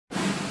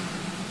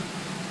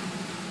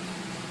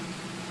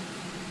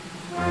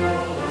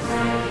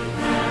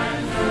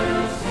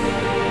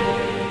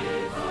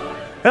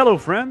Hello,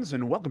 friends,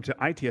 and welcome to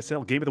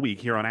ITSL Game of the Week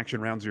here on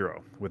Action Round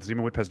Zero. With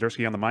Zima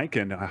Pezdersky on the mic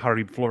and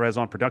Hardy Flores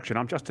on production,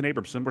 I'm Justin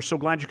Abramson. We're so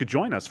glad you could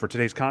join us for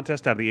today's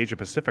contest out of the Asia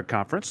Pacific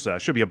Conference.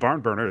 Should be a barn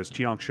burner as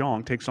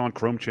Xion takes on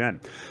Chen.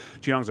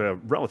 Qiang's a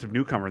relative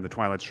newcomer in the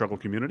Twilight Struggle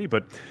community,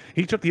 but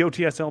he took the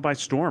OTSL by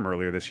storm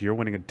earlier this year,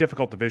 winning a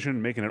difficult division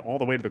and making it all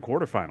the way to the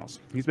quarterfinals.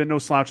 He's been no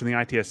slouch in the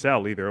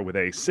ITSL either, with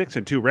a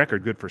 6-2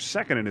 record, good for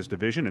second in his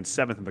division and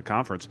seventh in the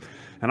conference.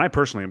 And I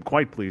personally am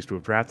quite pleased to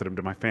have drafted him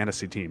to my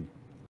fantasy team.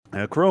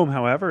 Chrome,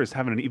 however, is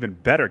having an even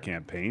better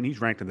campaign. He's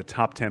ranked in the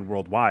top 10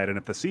 worldwide, and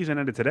if the season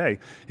ended today,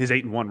 his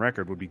 8-1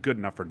 record would be good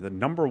enough for the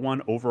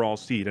 #1 overall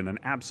seed in an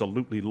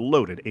absolutely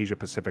loaded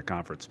Asia-Pacific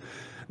conference.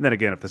 And then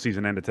again, if the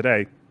season ended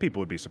today,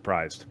 people would be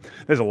surprised.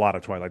 There's a lot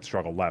of Twilight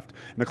Struggle left.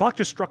 And the clock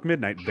just struck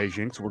midnight in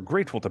Beijing, so we're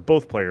grateful to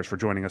both players for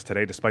joining us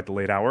today despite the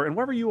late hour. And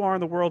wherever you are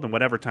in the world and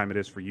whatever time it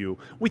is for you,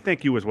 we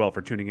thank you as well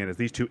for tuning in as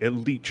these two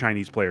elite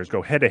Chinese players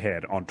go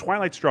head-to-head on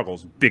Twilight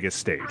Struggle's biggest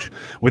stage.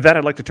 With that,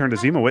 I'd like to turn to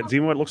Zimowit.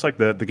 Zimowit, looks like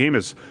the game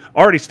has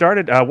already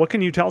started. What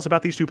can you tell us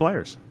about these two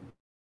players?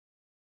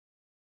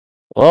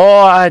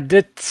 Well, I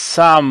did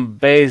some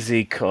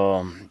basic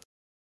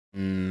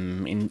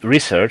in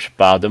research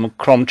about them.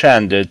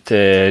 Chen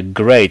did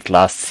great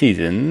last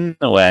season,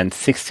 went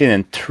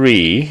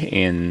 16-3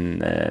 in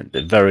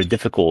the very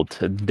difficult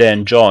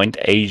then joint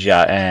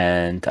Asia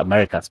and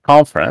Americas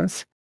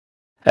conference.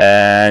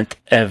 And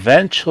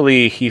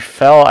eventually he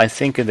fell, I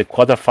think, in the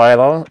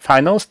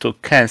quarterfinals to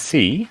Ken,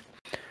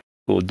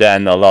 who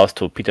then lost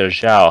to Peter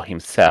Zhao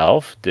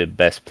himself, the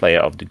best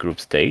player of the group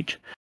stage.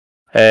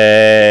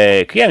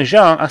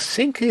 Qiyang, I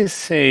think,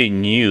 is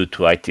new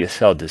to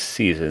ITSL this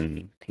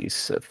season.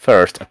 His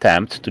first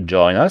attempt to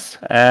join us,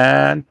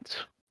 and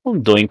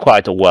doing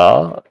quite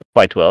well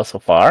so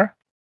far.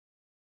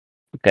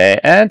 Okay,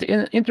 and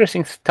an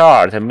interesting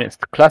start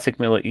amidst classic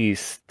Middle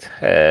East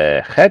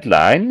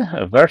headline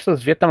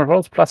versus Vietnam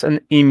Rolls plus an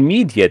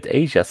immediate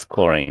Asia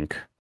scoring.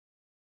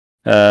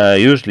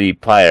 Usually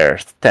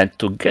players tend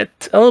to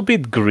get a little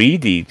bit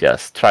greedy,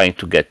 just trying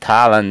to get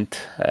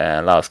talent,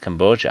 Laos,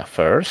 Cambodia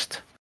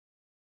first.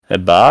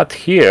 But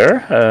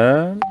here,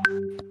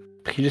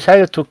 he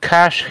decided to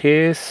cash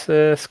his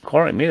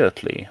score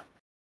immediately.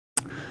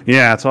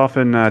 Yeah, it's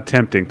often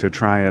tempting to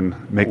try and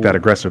make that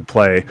aggressive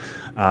play,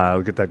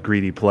 get that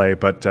greedy play,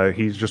 but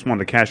he's just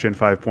wanted to cash in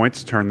 5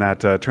 points, turn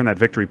that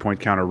victory point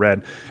counter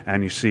red,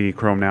 and you see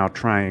Chrome now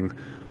trying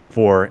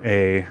for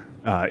a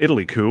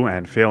Italy coup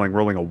and failing,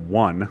 rolling a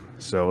 1.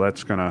 So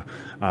that's going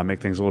to make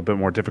things a little bit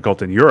more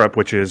difficult in Europe,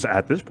 which is,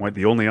 at this point,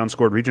 the only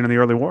unscored region in the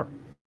early war.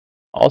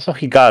 Also,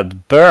 he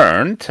got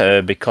burned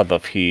because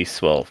of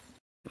his, well,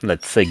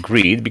 let's say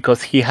greed,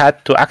 because he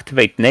had to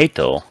activate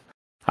NATO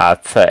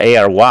at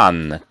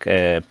AR1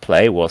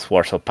 play was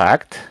Warsaw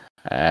Pact.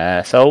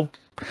 So,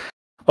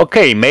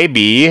 okay,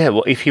 maybe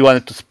if he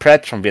wanted to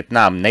spread from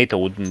Vietnam, NATO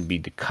wouldn't be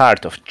the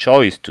card of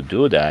choice to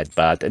do that,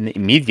 but an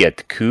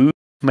immediate coup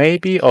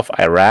maybe of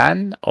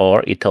Iran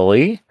or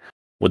Italy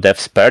would have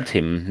spared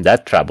him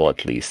that trouble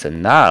at least.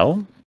 And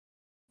now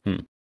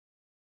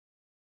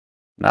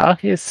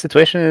his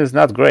situation is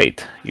not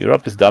great.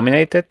 Europe is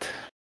dominated.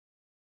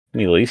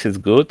 Middle East is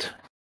good.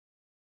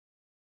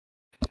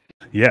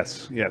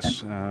 Yes.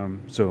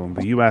 So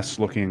the U.S.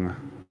 looking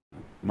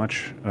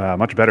much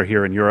better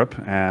here in Europe,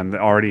 and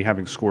already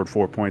having scored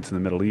 4 points in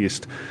the Middle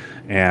East,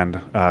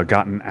 and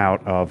gotten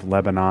out of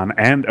Lebanon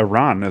and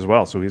Iran as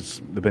well. So he's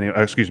been,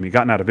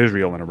 gotten out of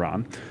Israel and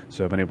Iran.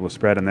 So been able to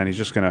spread, and then he's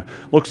just gonna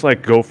looks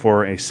like go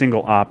for a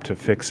single op to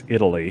fix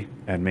Italy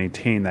and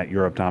maintain that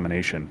Europe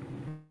domination.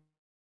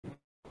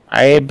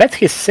 I bet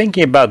he's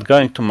thinking about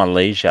going to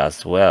Malaysia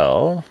as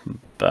well,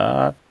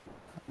 but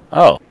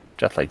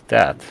just like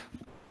that.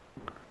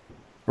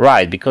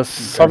 Right, because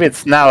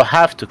Soviets now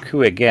have to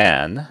coup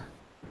again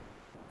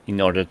in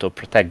order to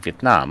protect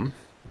Vietnam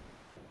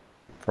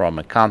from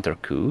a counter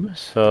coup.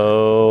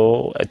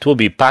 So it will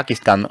be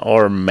Pakistan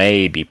or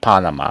maybe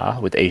Panama,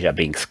 with Asia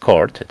being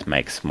scored. It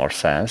makes more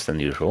sense than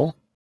usual.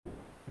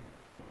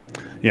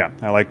 Yeah,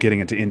 I like getting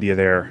into India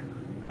there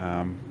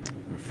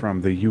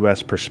from the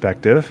U.S.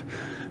 perspective.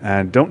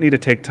 And don't need to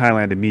take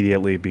Thailand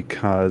immediately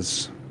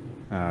because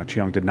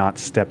Qiyang did not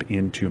step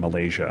into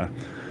Malaysia.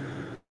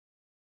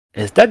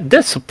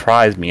 That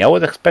surprised me. I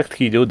would expect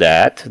he do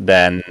that.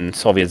 Then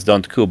Soviets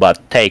don't coup, but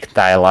take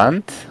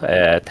Thailand,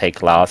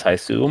 take Laos, I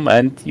assume,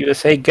 and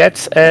USA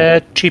gets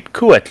a cheap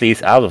coup at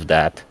least out of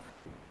that.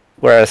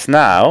 Whereas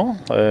now,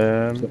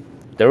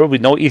 there will be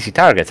no easy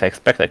targets. I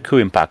expect a coup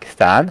in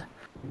Pakistan,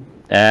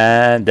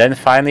 and then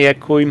finally a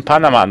coup in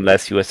Panama,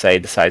 unless USA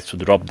decides to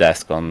drop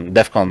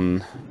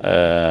DEFCON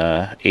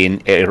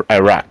in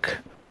Iraq.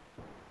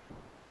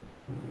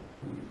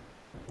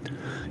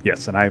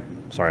 Yes, and I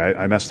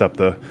messed up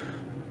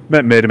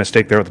made a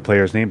mistake there with the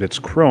player's name. It's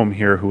Chrome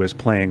here who is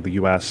playing the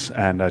U.S.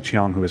 and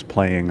Qiyang who is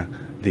playing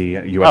the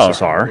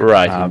USSR. Oh,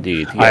 right,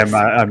 indeed. Yes.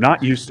 I'm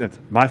not used to,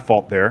 my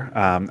fault there.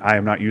 I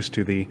am not used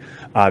to the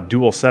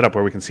dual setup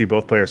where we can see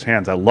both players'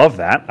 hands. I love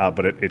that,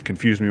 but it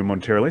confused me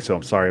momentarily, so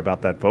I'm sorry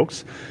about that,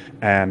 folks.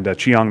 And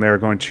Qiyang there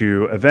going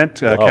to event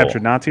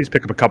captured Nazis,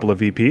 pick up a couple of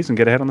VPs, and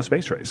get ahead on the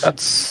space race.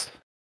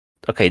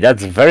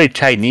 That's very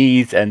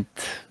Chinese and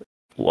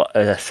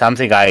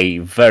something I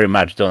very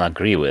much don't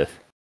agree with.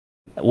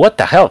 What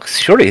the hell?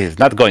 Surely he's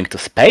not going to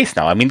space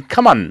now. I mean,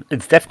 come on,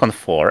 it's DEFCON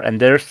 4, and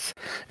there's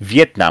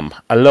Vietnam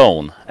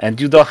alone, and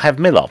you don't have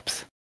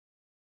MILOPS.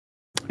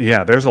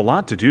 Yeah, there's a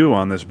lot to do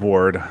on this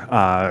board.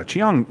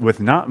 Qiyang with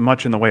not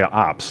much in the way of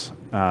ops.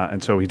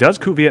 And so he does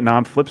coup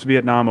Vietnam, flips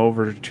Vietnam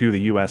over to the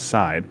U.S.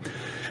 side.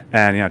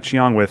 And yeah,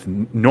 Qiyang with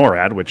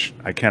NORAD, which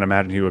I can't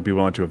imagine he would be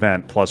willing to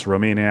event, plus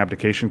Romanian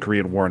abdication,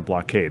 Korean war, and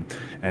blockade.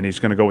 And he's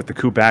going to go with the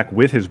coup back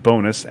with his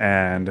bonus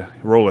and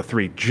roll a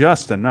 3,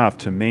 just enough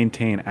to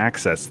maintain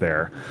access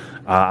there.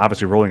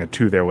 Obviously, rolling a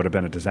 2 there would have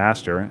been a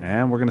disaster.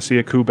 And we're going to see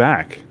a coup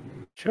back.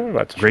 Sure,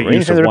 that's great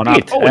use of one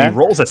up. Oh, and he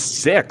rolls a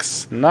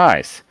 6.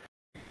 Nice.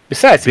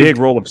 Besides, big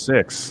roll of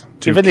 6.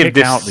 Even if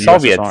the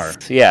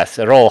Soviets, yes,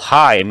 roll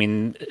high, I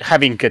mean,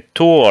 having a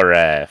 2 or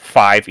a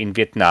 5 in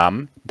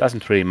Vietnam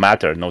doesn't really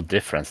matter, no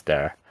difference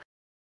there.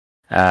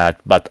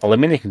 But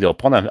eliminating the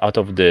opponent out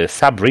of the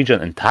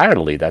sub-region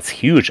entirely, that's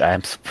huge. I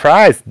am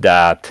surprised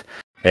that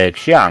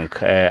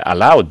Qiyang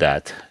allowed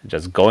that,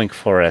 just going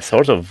for a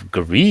sort of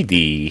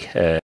greedy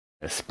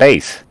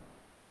space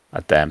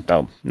attempt.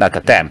 No, not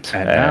attempt.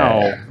 And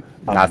now,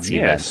 Nazi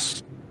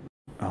yes.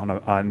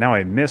 Now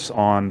a miss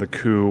on the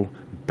coup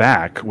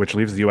back, which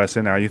leaves the U.S.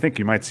 in there. You think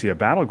you might see a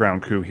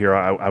battleground coup here,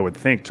 I would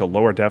think, to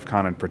lower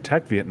DEFCON and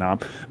protect Vietnam.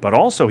 But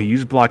also, he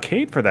used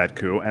blockade for that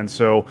coup, and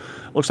so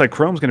looks like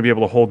Chrome's going to be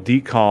able to hold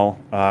decall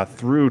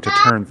through to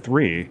turn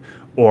 3,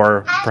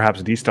 or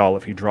perhaps destall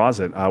if he draws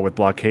it with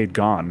blockade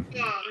gone.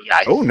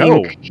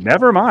 No,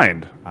 never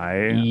mind.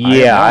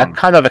 I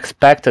kind of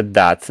expected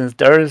that, since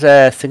there is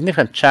a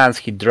significant chance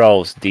he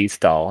draws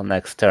destall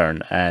next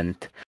turn, and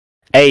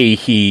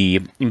he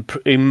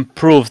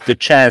improves the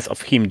chance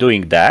of him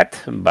doing that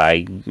by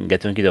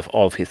getting rid of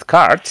all of his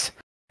cards,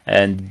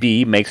 and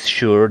B, makes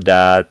sure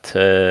that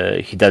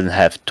he doesn't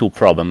have 2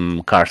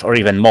 problem cards or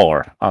even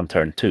more on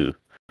turn 2.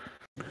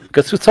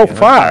 Because so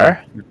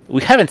far,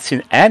 we haven't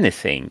seen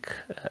anything.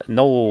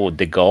 No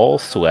De Gaulle,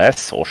 Suez,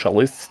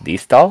 Socialists,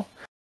 destall.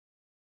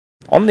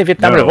 Only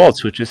Vietnam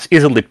Revolts, which is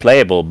easily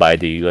playable by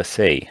the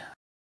USA.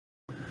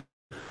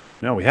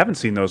 No, we haven't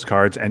seen those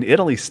cards, and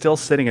Italy's still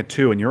sitting at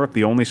 2, and Europe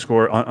the only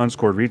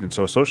unscored region,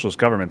 so socialist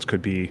governments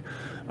could be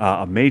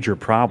a major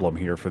problem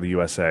here for the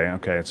USA.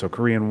 Okay, so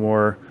Korean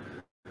War,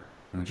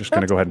 I'm just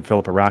going to go ahead and fill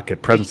up a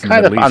rocket. Presence in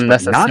the Middle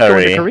East, but not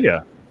going to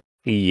Korea.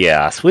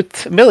 Yes,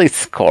 with Millie's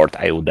scored,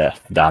 I would have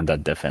done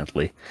that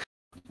definitely.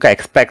 Okay,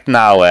 expect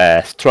now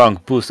a strong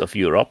boost of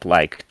Europe,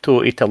 like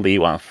 2 Italy,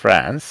 1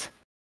 France.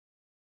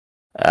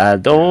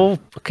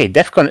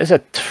 DEFCON is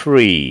at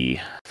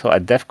 3, so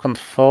at DEFCON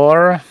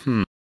 4,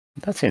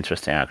 that's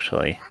interesting,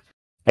 actually.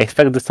 I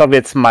expect the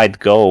Soviets might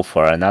go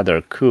for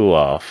another coup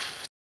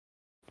of...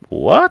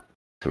 What?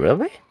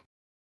 Really?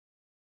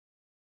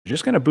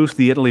 Just going to boost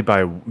Italy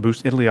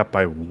up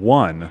by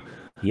 1.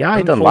 Yeah,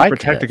 I don't like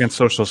protect it. against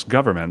socialist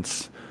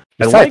governments.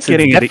 Besides, I like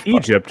getting into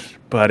Egypt,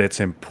 but it's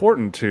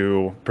important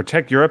to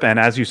protect Europe. And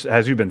as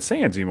you've been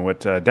saying,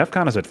 Zimowit,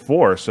 DEFCON is at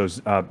 4, so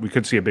we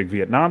could see a big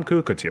Vietnam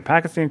coup, could see a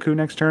Pakistan coup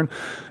next turn.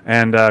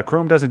 And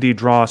Chrome does indeed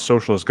draw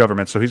socialist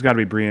government, so he's got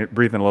to be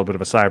breathing a little bit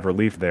of a sigh of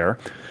relief there.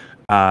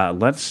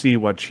 Let's see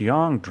what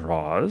Qiyang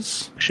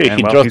draws. Actually,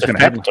 he draws the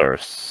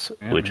Vectors,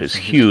 which is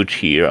huge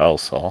here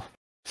also.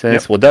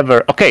 Since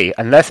whatever... Okay,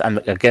 unless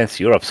against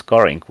Europe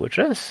scoring, which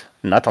is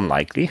not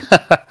unlikely.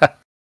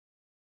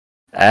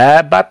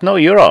 But no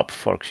Europe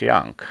for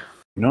Qiyang.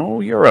 No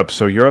Europe.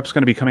 So Europe's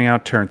going to be coming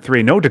out turn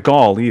 3. No De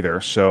Gaulle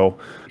either, so...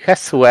 He has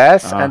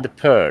Suez and the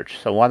Purge,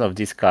 so one of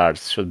these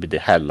cards should be the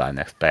headline,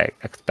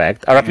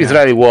 expect.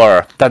 Arab-Israeli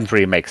war doesn't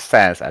really make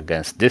sense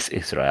against this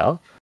Israel.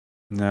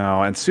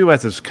 No, and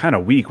Suez is kind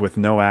of weak with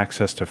no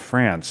access to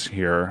France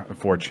here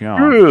for Qiyang.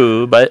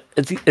 True, but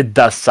it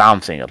does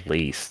something at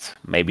least.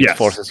 Maybe it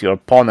forces your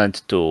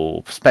opponent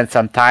to spend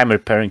some time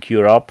repairing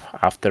Europe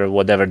after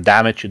whatever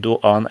damage you do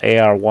on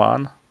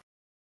AR1.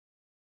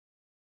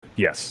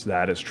 Yes,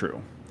 that is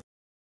true.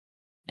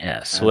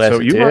 Yeah, Suez. So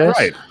you are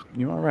right.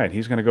 You are right.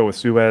 He's going to go with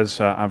Suez.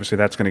 Obviously,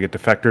 that's going to get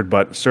defected,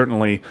 but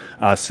certainly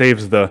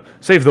saves the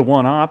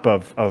 1-op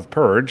of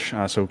Purge,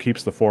 so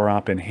keeps the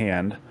 4-op in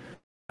hand.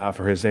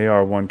 For his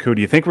AR1 coup.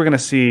 Do you think we're going to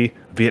see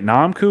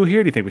Vietnam coup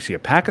here? Do you think we see a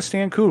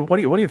Pakistan coup? What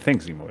do you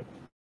think, Zimowit?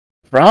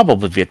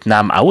 Probably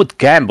Vietnam. I would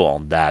gamble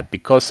on that,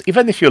 because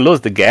even if you lose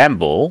the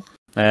gamble,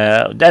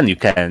 then you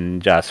can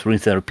just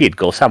rinse and repeat,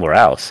 go somewhere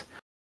else.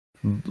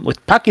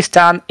 With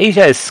Pakistan,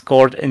 Asia is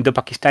scored in the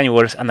Pakistani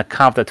wars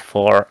unaccounted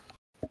for.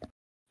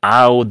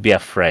 I would be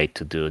afraid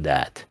to do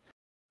that.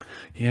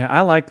 Yeah,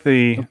 I like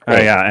the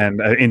Okay. yeah, and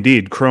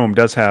indeed, Chrome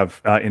does have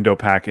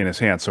Indo-Pak in his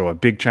hand, so a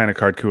big China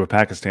card coup of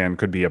Pakistan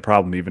could be a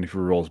problem even if he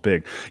rolls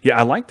big. Yeah,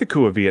 I like the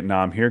coup of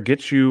Vietnam here.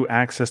 Gets you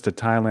access to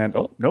Thailand.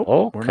 Oh, nope,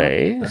 we're not.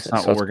 Okay, That's not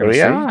what South we're going to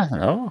see. Korea?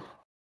 No.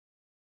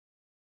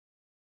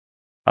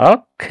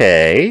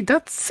 Okay,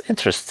 that's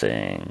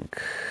interesting.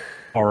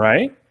 All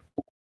right.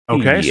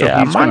 Okay, so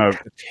Yeah, he's going to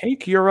Mike.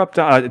 take Europe,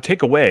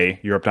 take away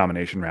Europe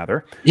domination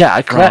rather Yeah,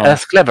 from.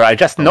 that's clever. I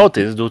just Oh,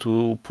 noticed due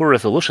to poor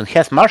resolution, he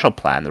has Marshall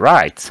Plan,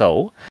 right?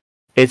 So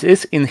it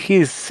is in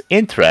his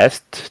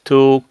interest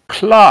to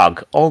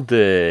clog all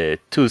the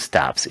two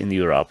steps in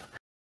Europe,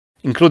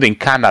 including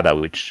Canada,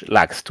 which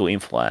lacks two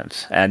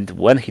influence. And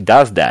when he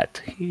does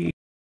that, he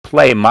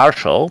play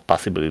Marshall,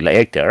 possibly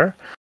later,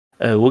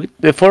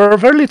 for a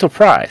very little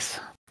price.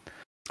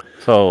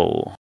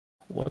 So,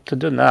 what to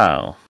do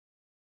now?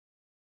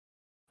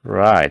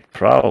 Right,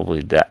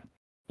 probably that.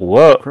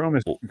 Whoa, Chrome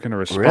is going to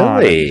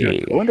respond and he's going to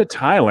really? go into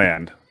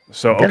Thailand.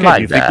 So, Didn't okay,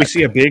 do you like think we that.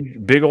 see a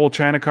big old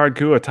China card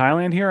coup of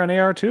Thailand here on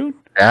AR2?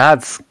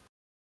 That's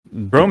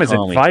Chrome is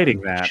becoming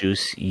inviting that.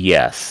 juicy.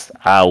 Yes,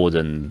 I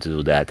wouldn't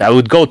do that. I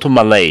would go to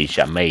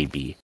Malaysia,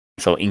 maybe.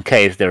 So, in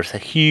case there's a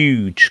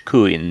huge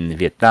coup in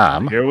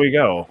Vietnam, Here we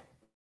go.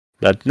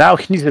 but now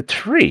he needs a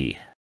tree.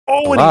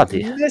 Oh, and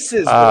Bloody. he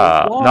misses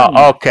the No, one.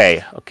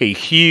 okay.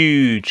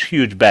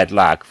 Huge bad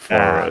luck for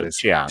That is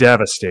Qiang.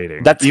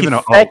 devastating. That's Even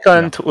his though,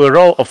 second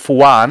roll of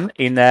one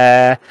in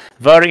a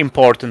very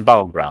important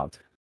battleground.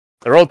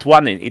 Rolled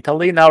one in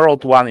Italy, now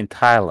rolled one in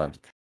Thailand.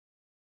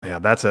 yeah,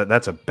 that's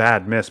a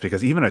bad miss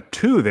because even a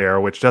 2 there,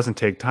 which doesn't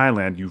take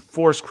Thailand, you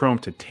force Chrome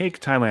to take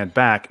Thailand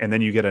back, and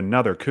then you get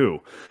another coup.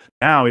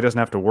 Now he doesn't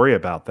have to worry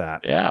about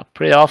that. Yeah,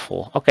 pretty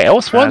awful. Okay, I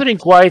was wondering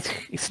why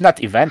it's not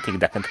eventing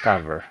that can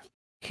cover.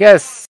 He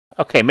has...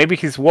 Okay, maybe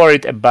he's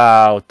worried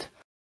about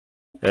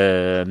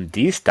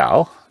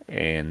D-style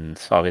in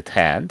Soviet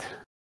hand,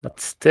 but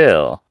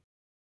still.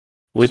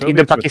 With the Soviets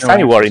with no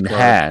Pakistani war in access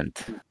card,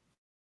 hand.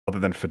 other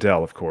than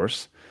Fidel, of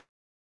course.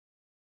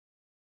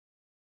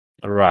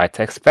 Right,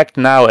 expect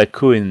now a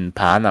coup in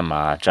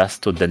Panama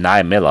just to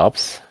deny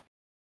Millops.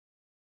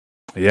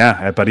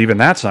 Yeah, but even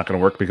that's not going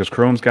to work because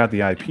Chrome's got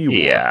the IP war.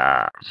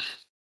 Yeah.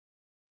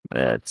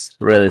 It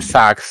really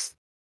sucks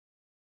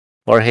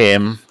for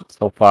him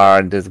so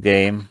far in this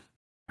game.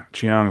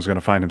 Qiyang's going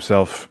to find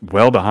himself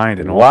well behind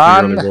in all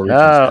One, three early war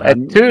no,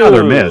 regions. a two.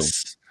 Another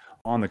miss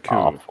on the coup.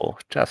 Awful,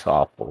 just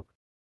awful.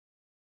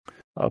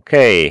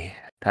 Okay,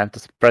 time to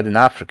spread in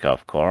Africa,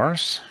 of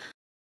course.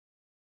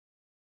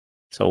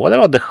 So what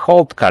about the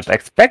hold card? I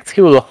expect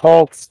he will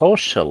hold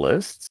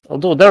socialists,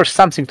 although there's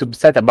something to be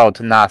said about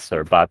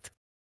Nasser, but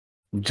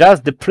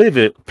just the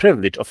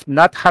privilege of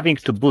not having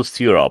to boost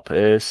Europe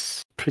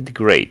is pretty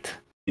great.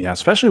 Yeah,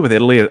 especially with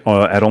Italy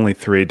at only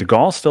 3. De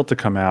Gaulle's still to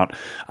come out.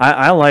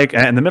 I like,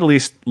 and the Middle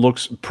East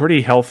looks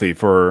pretty healthy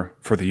for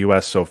the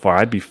U.S. so far.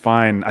 I'd be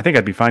fine. I think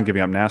I'd be fine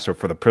giving up Nasser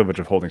for the privilege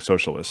of holding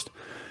socialist,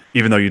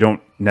 even though you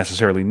don't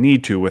necessarily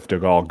need to with De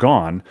Gaulle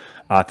gone.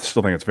 I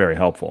still think it's very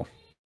helpful.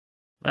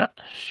 Yeah,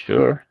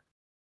 sure.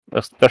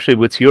 Especially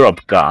with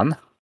Europe gone.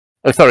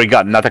 Sorry,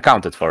 gone, not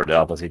accounted for, the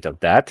opposite of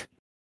that.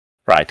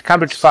 Right,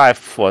 Cambridge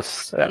 5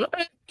 was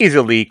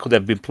easily could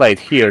have been played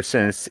here,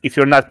 since if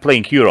you're not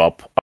playing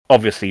Europe,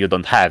 obviously you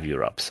don't have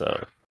Europe,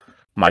 so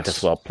might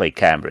as well play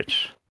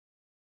Cambridge.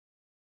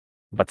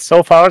 But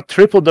so far,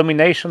 triple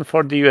domination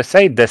for the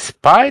USA,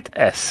 despite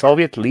a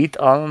Soviet lead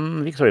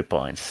on victory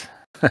points.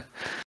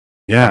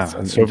 Yeah, That's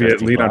an Soviet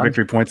interesting lead on one.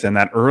 victory points and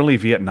that early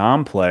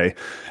Vietnam play,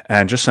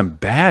 and just some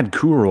bad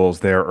coup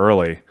rolls there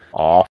early.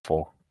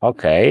 Awful.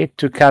 Okay,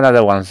 2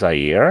 Canada one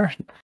Zaire.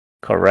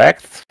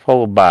 Correct.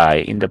 Followed by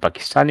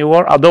Indo-Pakistani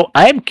war. Although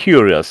I'm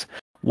curious,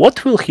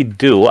 what will he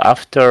do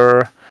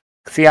after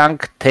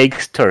Qiyang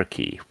takes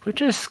Turkey?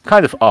 Which is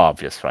kind of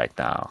obvious right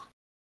now.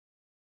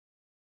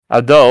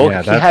 Although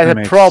Yeah, he that has a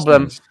makes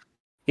problem. sense.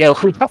 Yeah,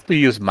 he'll have to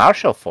use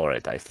Marshall for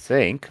it, I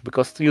think,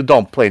 because you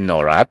don't play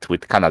NORAD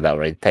with Canada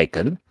already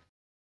taken.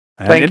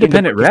 And Playing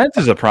independent Reds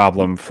is a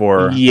problem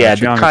for Yeah,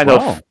 Xion that as kind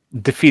well. of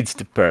defeats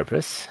the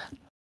purpose.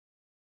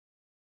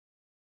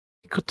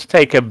 Could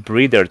take a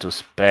breather to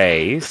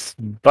space,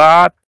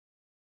 but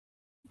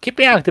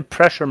keeping out the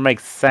pressure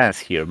makes sense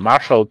here.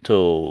 Marshall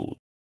to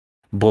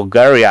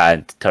Bulgaria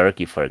and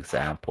Turkey, for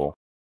example.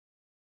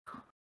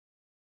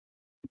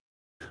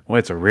 Well,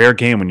 it's a rare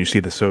game when you see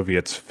the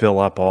Soviets fill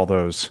up all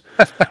those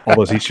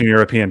Eastern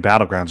European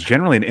battlegrounds.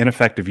 Generally, an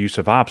ineffective use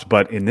of ops,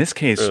 but in this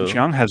case, True.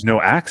 Xiong has no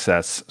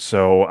access,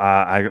 so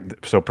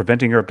so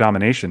preventing Europe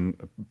domination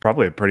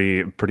probably a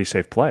pretty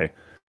safe play.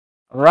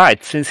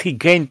 Right, since he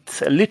gained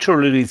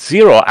literally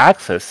 0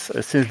 access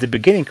since the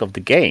beginning of the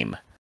game.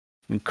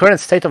 In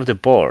current state of the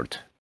board,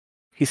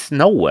 he's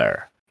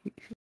nowhere.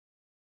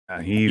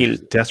 He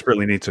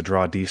desperately needs to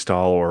draw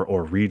D-stall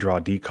or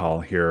redraw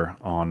D-call here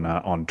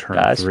on turn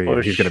That's 3.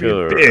 for He's going to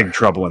sure. be in big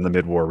trouble in the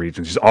mid-war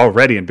regions. He's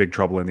already in big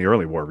trouble in the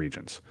early war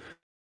regions.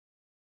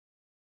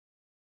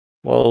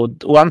 Well,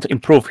 want to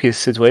improve his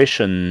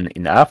situation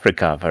in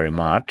Africa very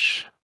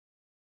much.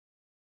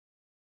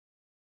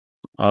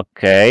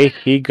 Okay,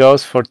 he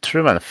goes for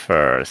Truman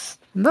first.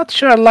 Not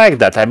sure I like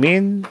that. I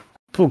mean,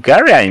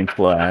 Bulgaria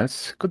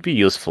influence could be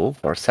useful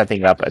for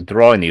setting up a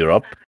draw in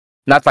Europe.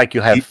 Not like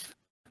you have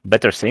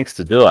better things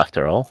to do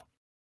after all.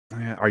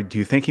 Do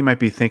you think he might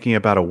be thinking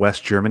about a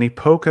West Germany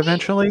poke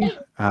eventually?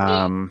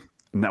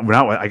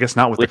 I guess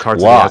not with the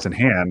cards that he has in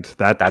hand.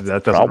 That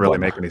doesn't really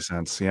make any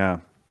sense. Yeah.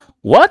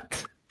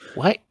 What?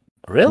 Why?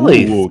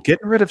 Really? Ooh,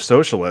 getting rid of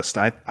socialist.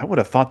 I would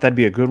have thought that'd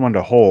be a good one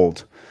to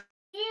hold.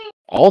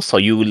 Also,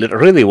 you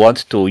really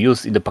want to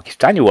use the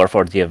Pakistani war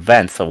for the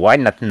event, so why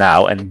not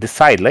now and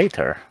decide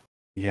later?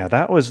 Yeah,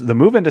 that was the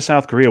move into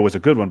South Korea was a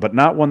good one, but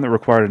not one that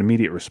required an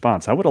immediate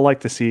response. I would have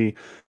liked to see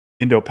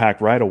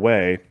Indo-Pak right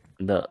away.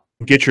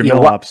 Get your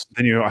mill ups,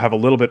 then you have a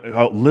little bit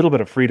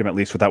of freedom at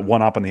least with that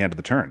one up on the end of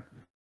the turn.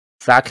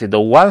 Exactly. The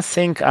one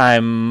thing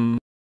I'm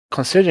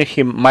considering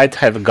he might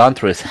have gone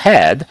through his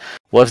head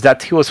was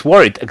that he was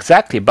worried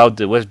exactly about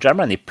the West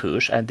Germany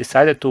push and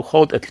decided to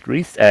hold at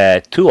least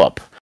 2-up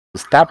to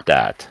stop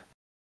that.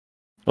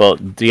 Well,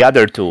 the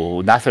other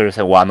two, Nasser's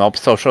and 1-up,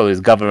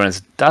 socialist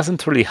governments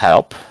doesn't really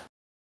help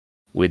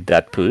with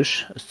that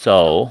push.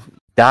 So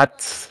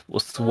that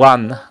was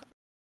one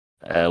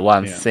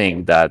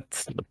thing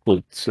that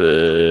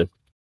would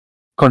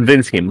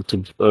convince him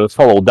to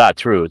follow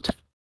that route.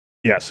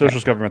 Yeah,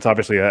 socialist government's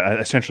obviously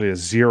essentially a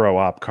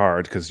 0-op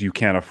card because you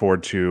can't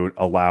afford to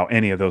allow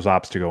any of those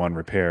ops to go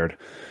unrepaired.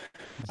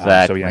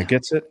 Exactly. So yeah, it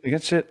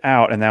gets it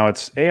out, and now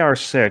it's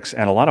AR6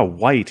 and a lot of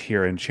white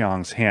here in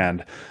Qiyang's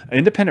hand.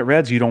 Independent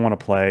reds you don't want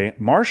to play.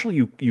 Marshall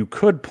you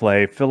could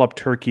play, fill up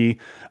Turkey,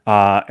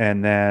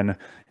 and then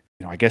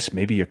I guess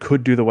maybe you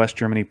could do the West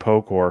Germany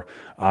poke, or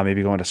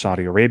maybe go into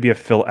Saudi Arabia,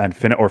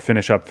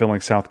 finish up filling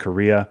South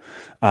Korea,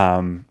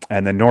 and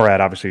then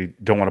NORAD obviously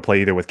don't want to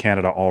play either with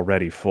Canada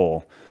already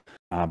full.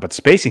 But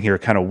spacing here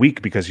kind of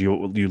weak because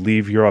you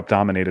leave Europe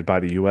dominated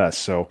by the U.S.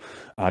 So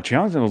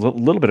Qiyang's in a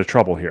little bit of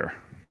trouble here.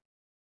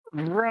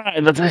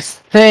 Right, but I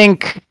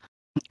think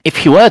if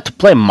he wanted to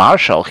play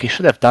Marshall, he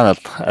should have done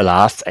it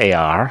last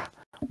AR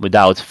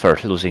without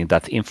first losing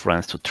that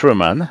influence to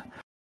Truman.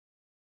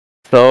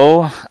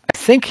 So I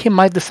think he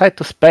might decide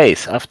to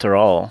space after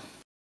all.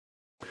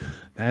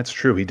 That's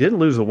true. He did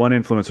lose the one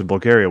influence in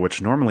Bulgaria,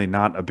 which normally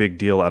not a big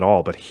deal at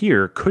all. But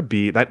here could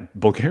be that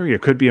Bulgaria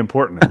could be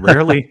important.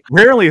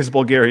 Rarely is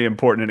Bulgaria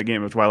important in a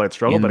game of Twilight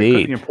Struggle, Indeed. But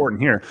it could be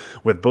important here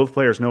with both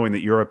players knowing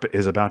that Europe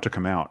is about to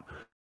come out.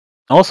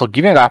 Also,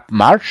 giving up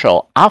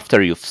Marshall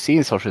after you've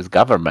seen socialist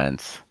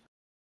governments,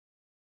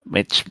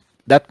 which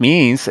that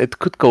means it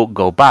could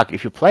go back.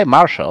 If you play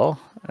Marshall,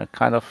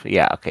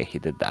 he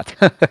did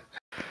that.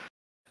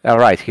 All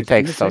right, he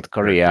takes South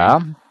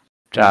Korea.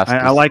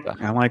 I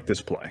like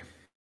this play.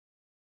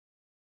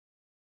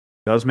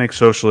 Does make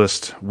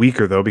socialist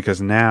weaker though,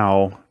 because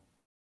now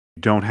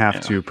you don't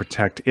have to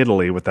protect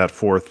Italy with that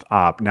 4th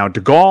op. Now de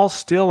Gaulle's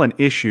still an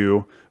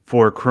issue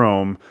for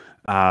Chrome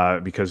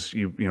because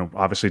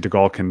obviously de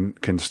Gaulle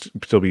can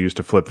still be used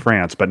to flip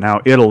France, but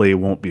now Italy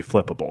won't be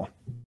flippable.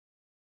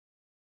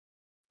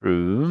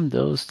 True,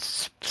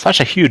 those such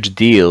a huge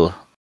deal.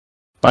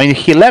 I mean,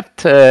 he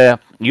left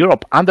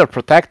Europe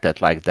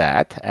underprotected like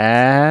that,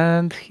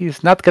 and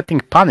he's not getting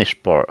punished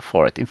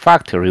for it. In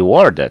fact,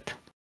 rewarded.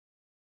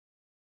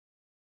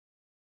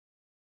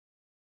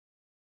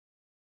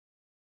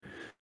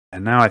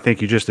 And now I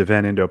think you just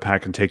event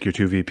Indo-Pak and take your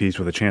 2 VPs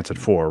with a chance at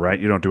 4, right?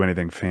 You don't do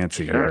anything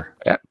fancy here.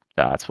 Yeah,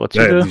 that's what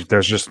you do.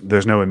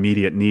 There's no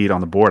immediate need on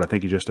the board. I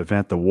think you just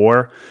event the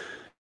war,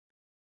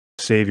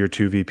 save your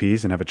 2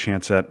 VPs, and have a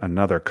chance at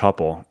another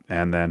couple,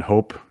 and then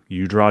hope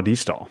you draw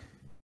D-stall.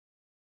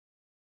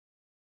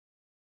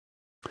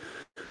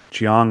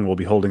 Qiyang will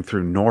be holding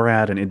through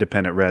NORAD and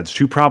Independent Reds,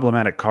 2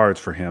 problematic cards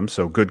for him,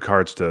 so good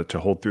cards to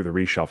hold through the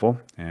reshuffle.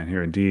 And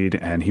here indeed,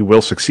 and he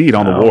will succeed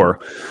on the war.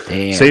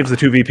 Damn. Saves the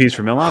 2 VPs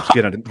for Millops,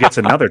 gets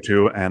another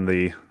 2, and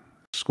the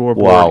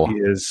scoreboard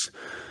is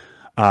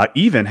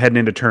even heading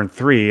into turn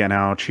 3. And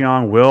now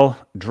Qiyang will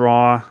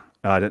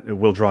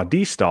draw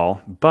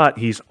D-stall, but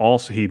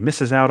he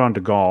misses out on de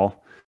Gaulle,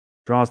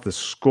 draws the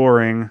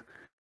scoring.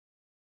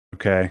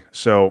 Okay,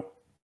 so.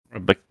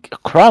 But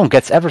Crown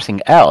gets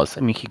everything else. I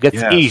mean, he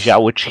gets Asia,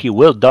 which he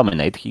will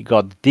dominate. He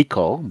got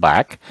Deco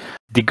back,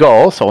 de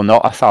Gaulle, so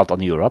no assault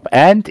on Europe,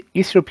 and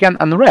East European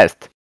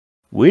unrest,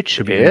 which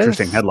could be an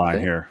interesting headline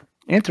here.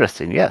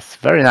 Interesting, yes,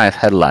 very nice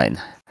headline.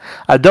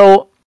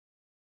 Although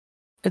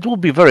it will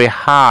be very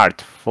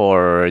hard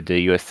for the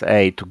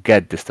USA to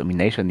get this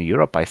domination in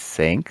Europe, I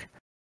think.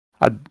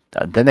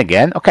 Then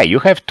again, okay, you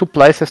have 2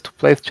 places to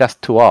place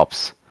just 2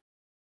 ops.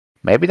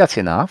 Maybe that's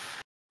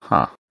enough,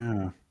 huh?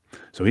 Yeah.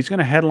 So he's going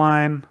to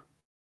headline.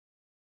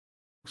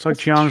 Looks like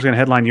Qiyang's going to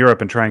headline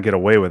Europe and try and get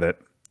away with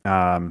it.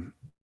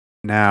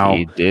 Now,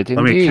 he did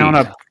let me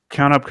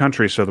count up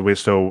countries.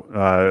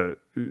 So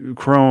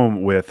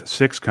Chrome with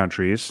 6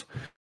 countries,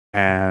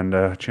 and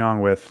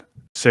Qiyang with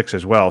 6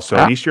 as well.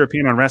 So East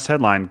European unrest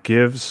headline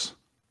gives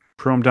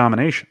Chrome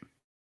domination.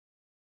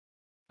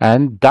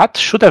 And that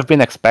should have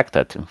been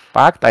expected. In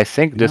fact, I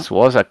think this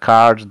was a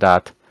card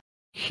that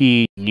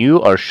he knew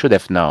or should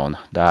have known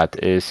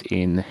that is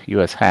in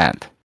US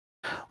hand.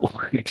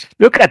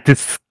 Look at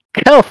this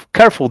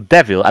careful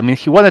devil. I mean,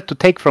 he wanted to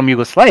take from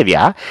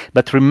Yugoslavia,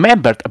 but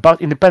remembered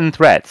about independent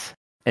Reds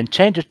and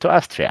changed it to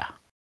Austria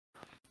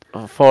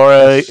for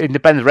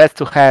independent Reds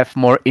to have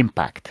more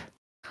impact.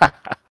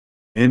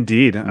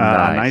 Indeed. A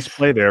Nice. nice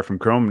play there from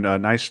Chrome.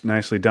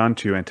 Nicely done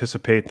to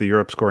anticipate the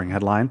Europe scoring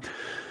headline.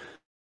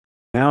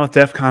 Now with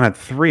DEFCON at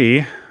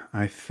 3,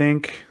 I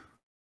think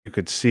you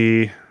could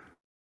see...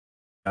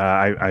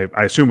 I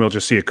assume we'll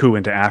just see a coup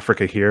into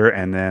Africa here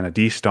and then a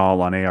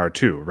destall on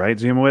AR2, right,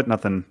 Zimowit?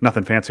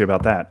 Nothing fancy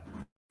about that.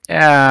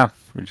 Yeah,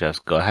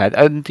 just go ahead.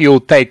 And you'll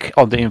take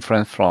all the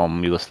influence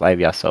from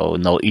Yugoslavia, so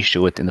no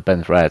issue with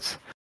independent Reds.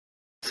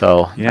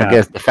 So Yeah. I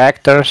guess the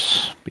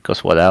factors,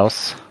 because what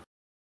else?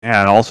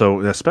 Yeah, and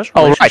also the special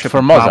relationship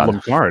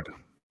problem card.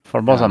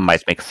 Formosan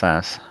might make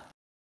sense.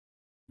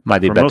 Might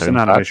be Formosan better.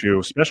 Not an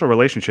issue. Special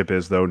relationship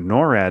is, though,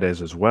 NORAD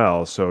is as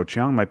well, so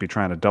Qiyang might be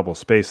trying to double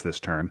space this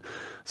turn.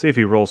 See if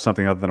he rolls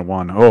something other than a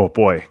 1. Oh,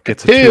 boy.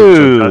 Gets a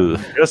 2.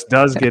 So just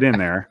does get in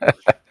there.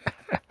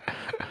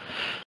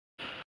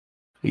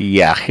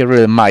 Yeah, he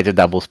really might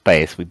double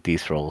space with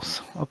these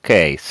rolls.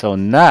 Okay, so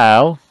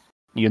now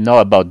you know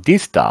about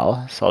this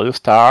style, so you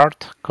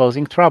start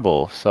causing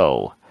trouble.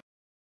 So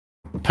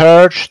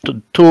Purge,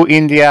 2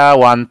 India,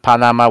 1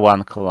 Panama,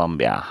 1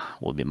 Colombia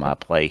will be my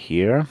play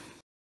here.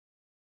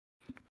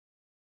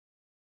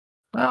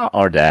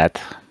 Or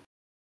that.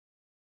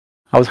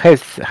 I would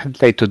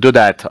hesitate to do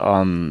that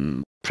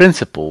on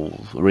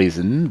principle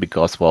reason,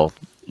 because, well,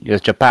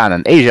 US, Japan,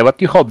 and Asia,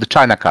 but you hold the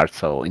China card,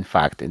 so in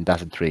fact it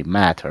doesn't really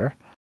matter.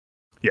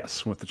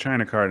 Yes, with the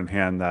China card in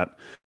hand, that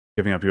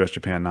giving up US,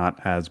 Japan not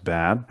as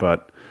bad,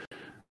 but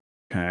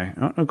okay.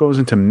 Oh, it goes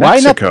into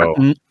Mexico.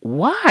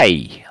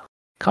 Why?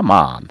 Come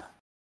on.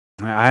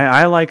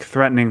 I like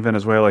threatening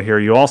Venezuela here.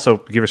 You also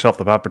give yourself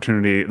the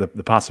opportunity,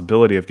 the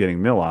possibility of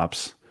getting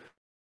mill-ops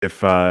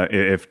if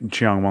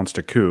Qiyang wants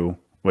to coup,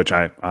 which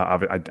I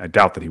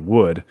doubt that he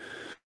would.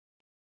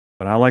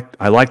 But I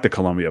like the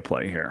Colombia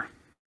play here.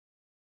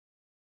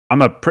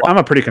 I'm a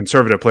pretty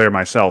conservative player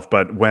myself,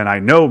 but when I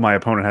know my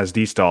opponent has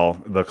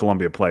destall, the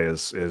Colombia play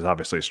is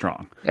obviously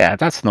strong. Yeah,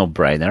 that's no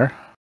brainer.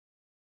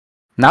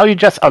 Now you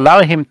just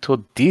allow him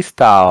to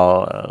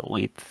destall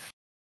with,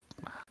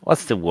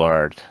 what's the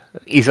word?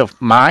 Ease of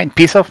mind,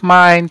 peace of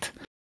mind.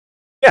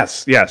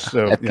 Yes.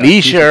 So at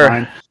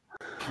leisure.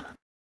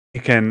 You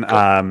can,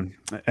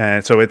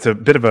 so it's a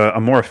bit of a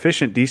more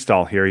efficient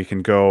destall here. You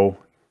can go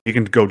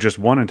just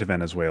 1 into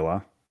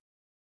Venezuela.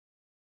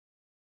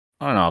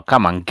 Oh no!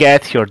 Come on,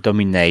 get your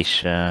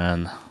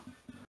domination.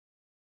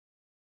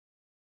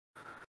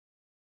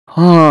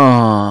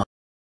 Well,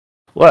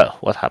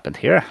 what happened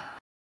here?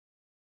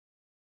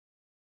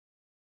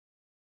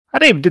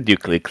 Arib, did you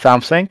click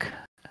something?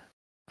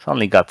 It's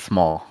only got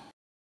small.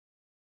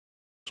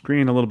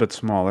 Screen a little bit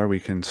smaller. We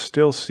can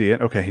still see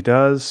it. Okay, he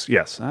does.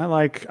 Yes, I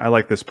like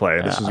this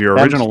play. This is your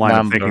original line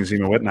of thinking,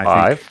 Zimowit, and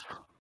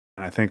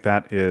I think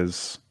that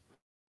is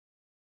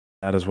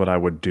what I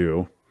would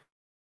do.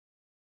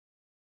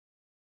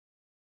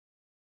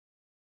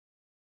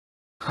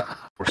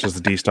 Versus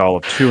the destall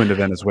of 2 into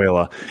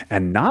Venezuela,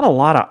 and not a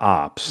lot of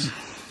ops.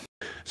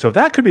 So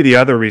that could be the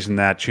other reason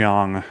that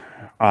Qiyang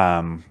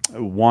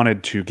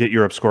wanted to get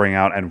Europe scoring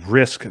out and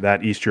risk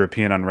that East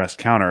European unrest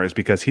counter, is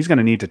because he's going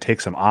to need to take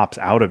some ops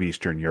out of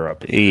Eastern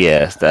Europe.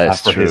 Yes,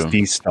 that's for true. His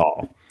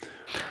destall.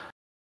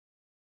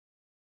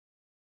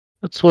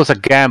 It was a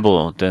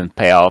gamble, didn't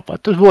pay off,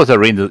 but it was a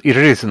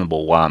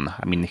reasonable one.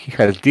 I mean, he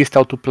has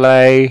destall to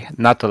play,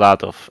 not a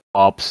lot of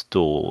ops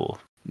to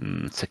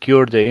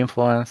secure the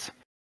influence.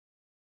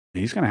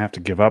 He's going to have to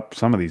give up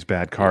some of these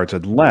bad cards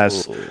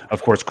unless,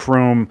 of course,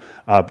 Chrome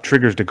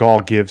triggers de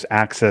Gaulle, gives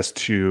access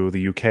to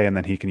the UK, and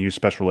then he can use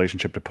special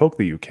relationship to poke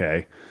the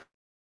UK.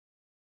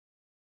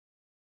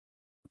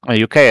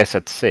 UK is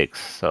at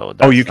 6, so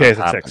that's UK is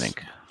at happening.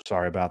 6.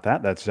 Sorry about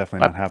that. That's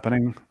definitely not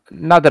happening.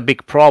 Not a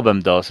big problem,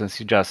 though, since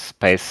you just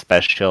pay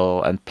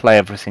special and play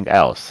everything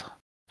else,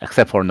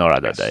 except for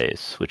NORAD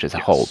days, which is a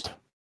hold.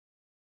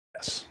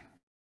 Yes.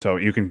 So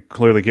you can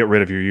clearly get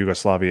rid of your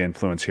Yugoslavia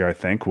influence here, I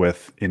think,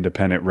 with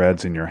independent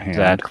Reds in your hand.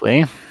 Exactly.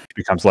 It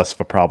becomes less of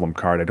a problem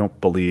card. I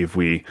don't believe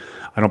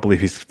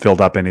he's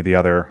filled up any of the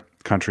other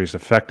countries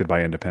affected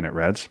by independent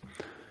Reds.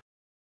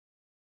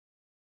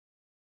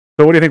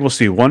 So what do you think we'll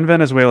see? 1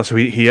 Venezuela. So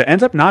he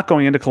ends up not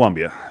going into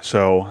Colombia.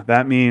 So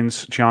that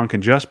means Xion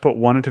can just put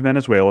 1 into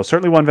Venezuela.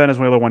 Certainly 1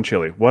 Venezuela, 1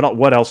 Chile.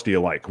 What else do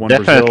you like? 1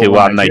 Definitely Brazil,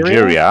 1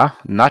 Nigeria.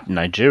 Not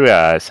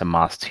Nigeria is a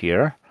must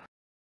here.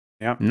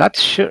 Yeah. Not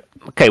sure.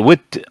 Okay,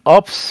 with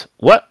ops,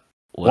 what?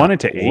 1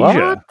 into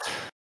Asia.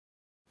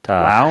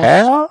 The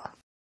hell?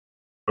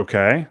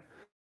 Okay.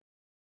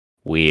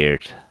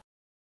 Weird.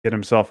 Get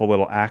himself a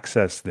little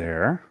access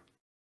there.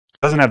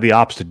 Doesn't have the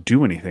ops to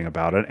do anything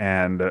about it,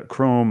 and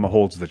Chrome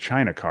holds the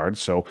China card,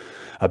 so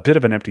a bit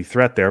of an empty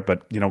threat there.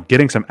 But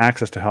getting some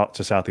access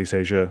to Southeast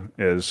Asia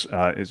is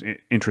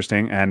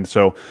interesting, and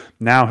so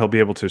now he'll be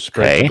able to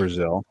spread to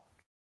Brazil.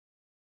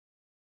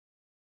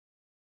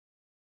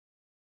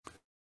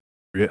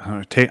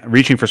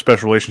 Reaching for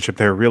special relationship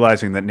there,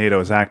 realizing that NATO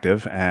is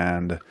active,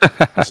 and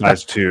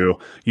decides to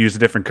use a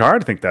different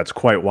card. I think that's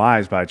quite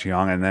wise by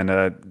Qiyang. And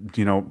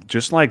then,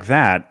 just like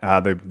that,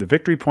 the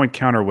victory point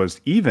counter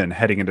was even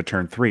heading into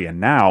turn 3, and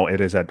now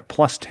it is at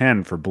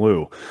 +10 for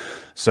blue.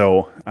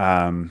 So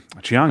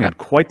Qiyang in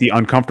quite the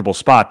uncomfortable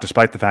spot,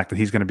 despite the fact that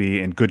he's going to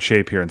be in good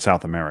shape here in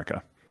South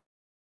America.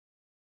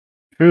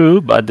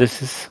 True, but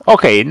this is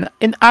okay.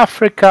 In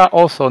Africa,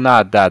 also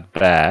not that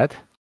bad.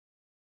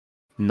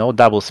 No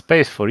double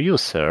space for you,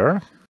 sir.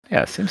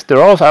 Yeah, seems the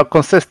rolls are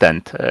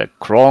consistent.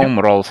 Chrome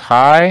rolls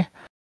high.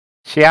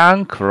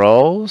 Xiang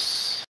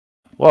rolls.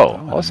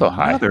 Whoa, also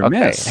high. Another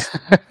miss.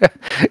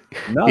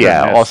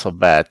 Yeah, miss. Also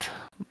bad.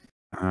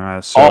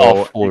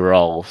 Awful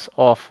rolls.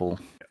 Awful.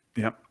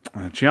 Yep.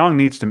 Qiang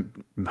needs to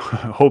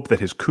hope that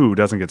his coup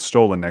doesn't get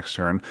stolen next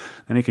turn.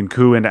 Then he can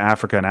coup into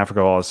Africa, and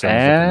Africa all of a sudden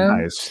is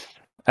looking nice.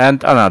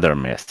 And another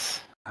miss.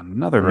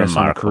 Another miss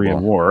on the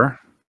Korean War.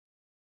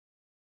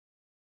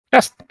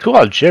 Just to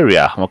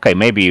Algeria. Okay,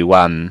 maybe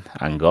one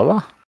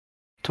Angola.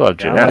 To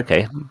Algeria,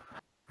 okay.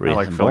 I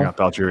like filling up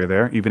Algeria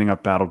there, evening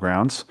up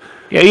battlegrounds.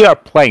 Yeah, you are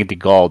playing the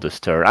gold this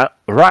turn.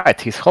 Right,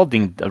 he's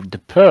holding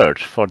the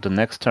purge for the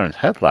next turn's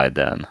headline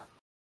then.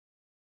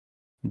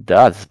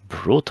 That's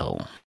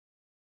brutal.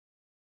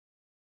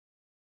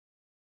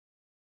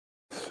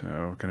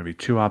 So, going to be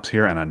 2 ops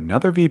here, and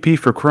another VP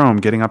for Chrome,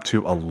 getting up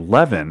to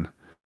 11.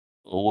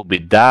 We'll be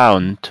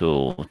down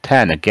to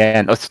 10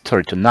 again. Oh,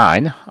 sorry, to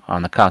 9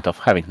 on account of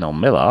having no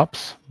mill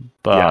ups.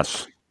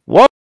 But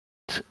what?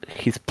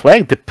 He's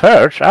playing the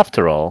purge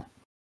after all.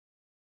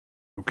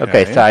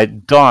 Okay, so I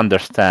don't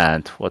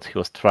understand what he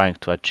was trying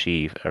to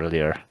achieve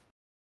earlier.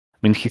 I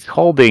mean, he's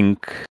holding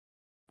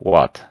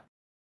what?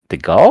 The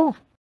goal?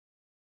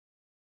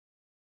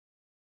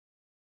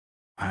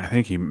 I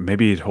think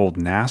he'd hold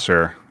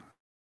Nasser.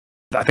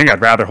 I think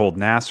I'd rather hold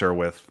Nasser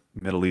with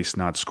Middle East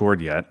not scored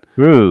yet.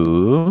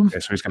 True. Okay,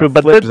 so he's going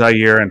to flip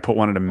Zaire and put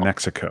one into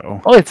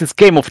Mexico. Oh, it's this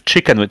game of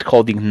chicken with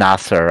holding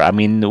Nasser. I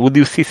mean, would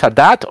you see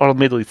Sadat or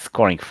Middle East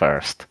scoring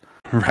first?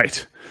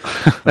 Right.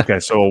 Okay,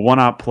 so a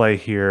 1-op play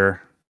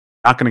here.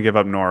 Not going to give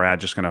up NORAD,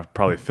 just going to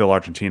probably fill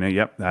Argentina.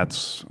 Yep,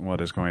 that's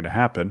what is going to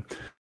happen.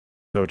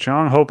 So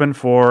Qiang hoping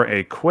for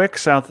a quick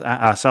South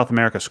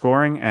America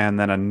scoring and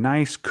then a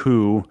nice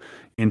coup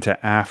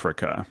into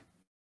Africa.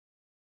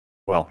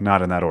 Well,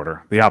 not in that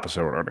order. The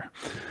opposite order.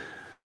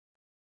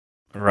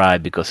 Right,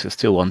 because you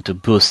still want to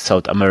boost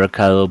South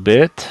America a little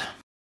bit.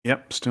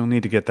 Yep, still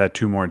need to get that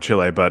 2 more in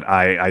Chile, but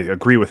I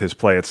agree with his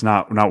play. It's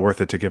not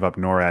worth it to give up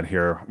NORAD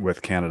here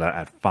with Canada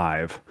at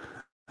 5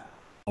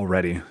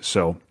 already.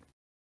 So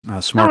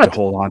smart to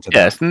hold on to that.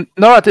 Yes,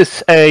 NORAD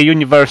is a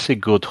universally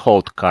good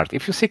hold card.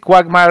 If you see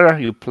Quagmire,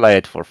 you play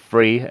it for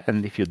free,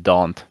 and if you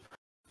don't,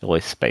 you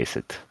always space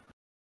it.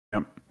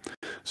 Yep.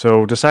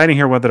 So deciding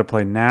here whether to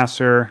play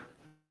Nasser.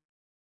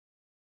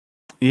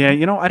 Yeah,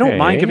 I don't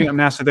mind giving up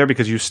Nasser there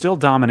because you still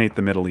dominate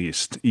the Middle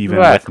East, even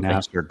with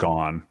Nasser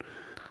gone.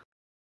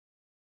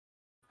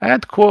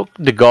 And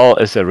the goal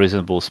is a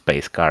reasonable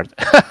space card.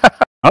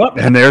 Oh,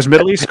 and there's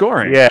Middle East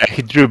scoring. Yeah,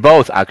 he drew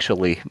both,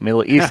 actually.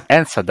 Middle East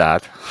and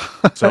Sadat.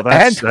 So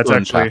that's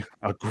actually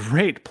a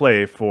great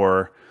play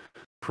for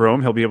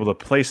Chrome. He'll be able to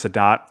place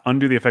Sadat,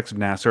 undo the effects of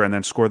Nasser, and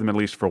then score the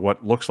Middle East for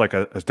what looks like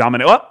a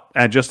dominant. Oh,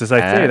 and just as I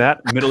say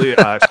that,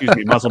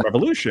 Muslim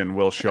Revolution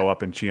will show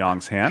up in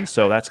Qiyang's hand.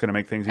 So that's going to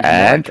make things even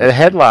more interesting. A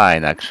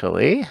headline,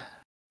 actually.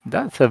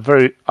 That's a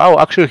very... Oh,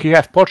 actually, he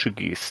has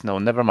Portuguese. No,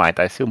 never mind.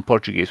 I assume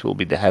Portuguese will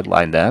be the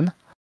headline then.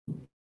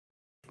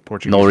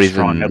 Portuguese no reason.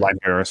 Strong headline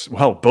here.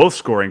 Well, both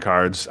scoring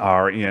cards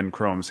are in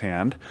Chrome's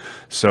hand.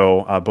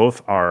 So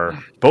both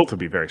would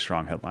be very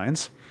strong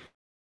headlines.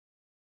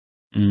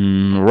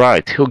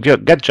 Right, he'll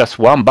get just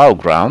 1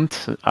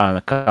 battleground on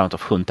account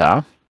of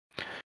Junta.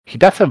 He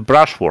does have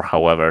Brush War,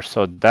 however,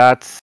 so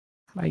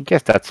I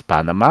guess that's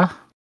Panama.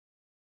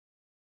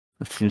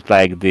 It seems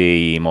like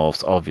the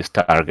most obvious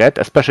target,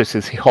 especially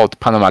since he holds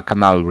Panama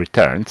Canal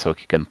return, so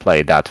he can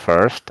play that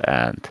first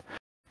and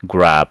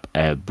grab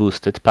a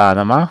boosted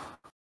Panama.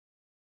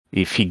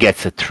 If he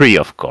gets a 3,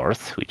 of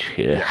course, which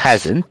he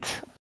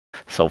hasn't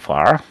so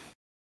far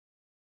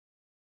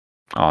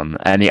on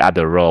any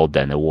other roll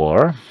than a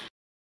war.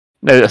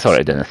 Than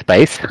a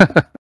space.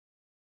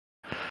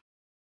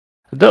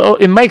 Though,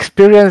 in my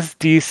experience,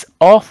 these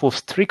awful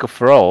streak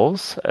of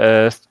rolls,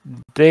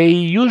 they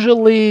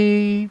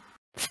usually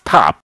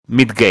stop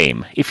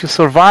mid-game. If you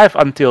survive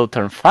until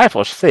turn 5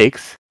 or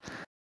 6,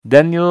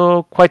 then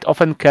you quite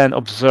often can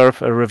observe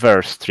a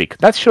reverse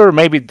streak. Not sure,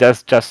 maybe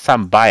there's just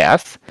some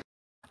bias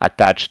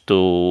attached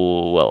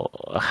to,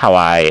 how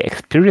I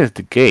experienced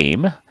the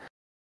game,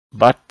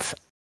 but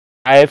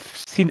I've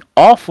seen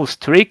awful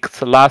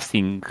streaks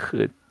lasting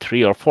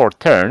 3 or 4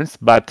 turns,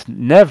 but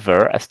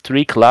never a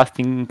streak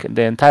lasting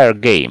the entire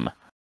game.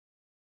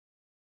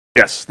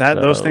 Yes,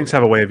 those So, things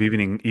have a way of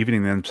evening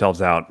themselves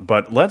out.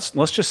 But let's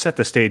just set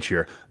the stage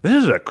here.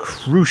 This is a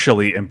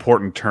crucially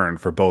important turn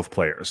for both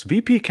players.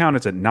 VP count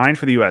is at 9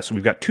 for the US.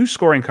 We've got 2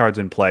 scoring cards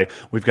in play.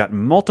 We've got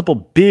multiple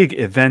big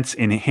events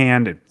in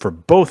hand for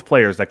both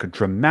players that could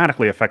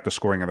dramatically affect the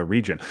scoring of the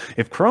region.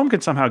 If Chrome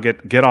can somehow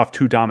get off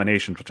 2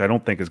 dominations, which I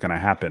don't think is going to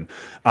happen,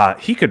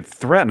 he could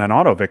threaten an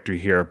auto victory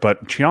here.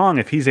 But Qiyang,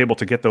 if he's able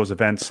to get those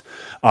events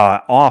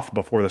off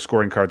before the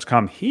scoring cards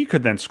come, he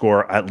could then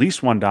score at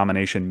least 1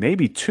 domination,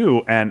 maybe 2,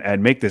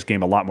 and make this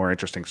game a lot more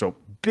interesting. So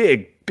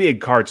big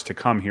cards to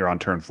come here on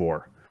turn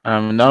 4.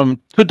 no,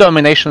 2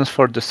 dominations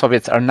for the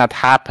Soviets are not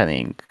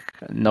happening.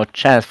 No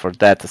chance for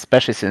that,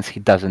 especially since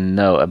he doesn't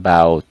know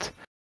about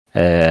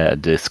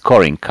the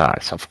scoring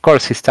cards. Of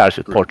course, he starts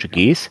with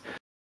Portuguese.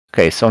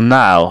 Okay, so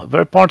now,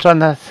 very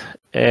important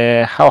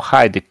how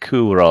high the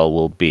coup roll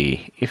will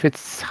be. If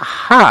it's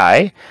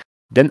high,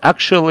 then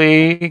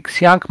actually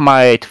Xiang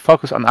might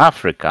focus on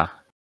Africa,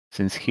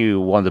 since he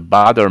won't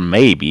bother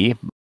maybe.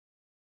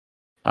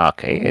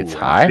 Okay, it's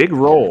high. Big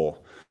roll.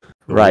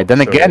 Right.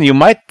 Then again, you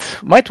might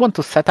want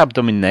to set up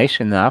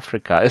domination in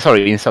Africa.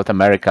 Sorry, in South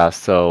America.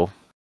 So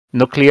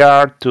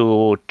nuclear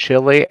to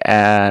Chile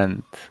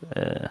and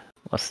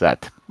what's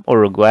that?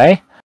 Uruguay.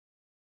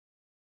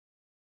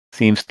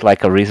 Seems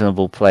like a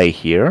reasonable play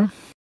here.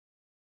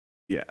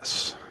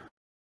 Yes.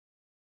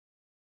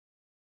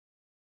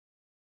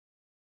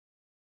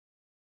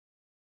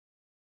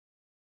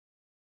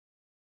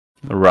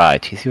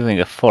 Right, he's using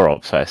a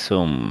 4-up, so I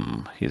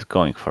assume he's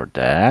going for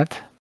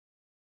that.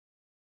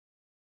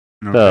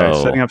 Okay,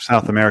 So, setting up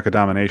South America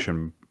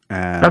domination.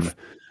 And that's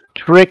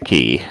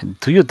tricky.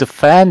 Do you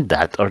defend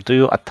that or do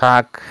you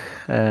attack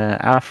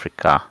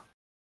Africa?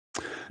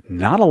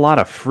 not a lot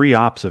of free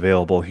ops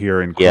available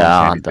here in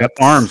Yeah, He's got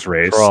arms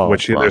race,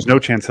 which problem. there's no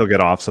chance he'll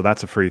get off, so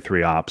that's a free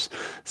 3 ops.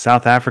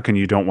 South African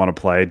you don't want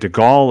to play. De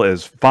Gaulle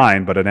is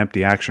fine, but an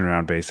empty action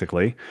round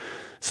basically.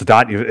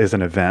 Sadat is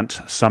an event.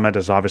 Summit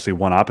is obviously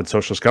 1 up, and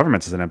Socialist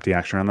Governments is an empty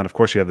action round. Then, of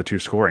course, you have the 2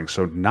 scoring.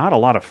 So not a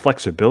lot of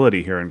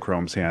flexibility here in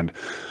Chrome's hand.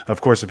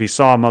 Of course, if he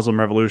saw Muslim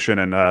Revolution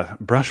and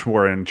Brush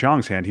War in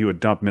Qiang's hand, he would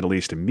dump Middle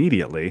East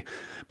immediately.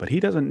 But he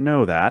doesn't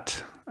know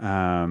that. He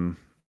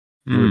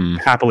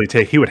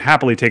would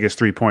happily take his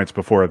 3 points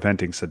before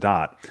eventing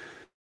Sadat.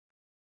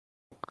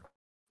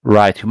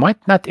 Right, you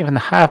might not even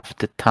have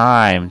the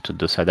time to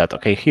do Sadat.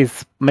 Okay,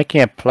 he's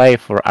making a play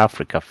for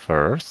Africa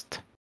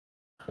first.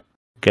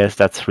 Guess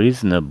that's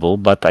reasonable,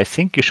 but I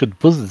think you should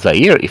boost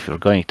Zaire if you're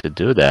going to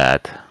do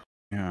that.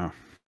 Yeah.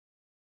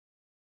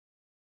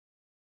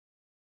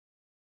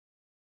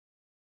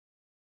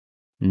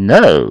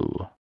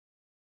 No.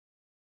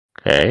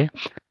 Okay.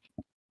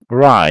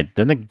 Right.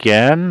 Then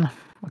again,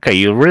 okay,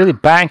 you're really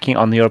banking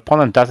on your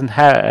opponent doesn't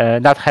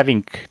have not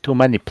having too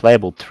many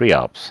playable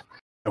 3-ups.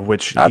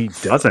 Which he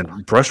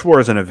doesn't. Brush War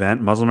is an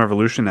event. Muslim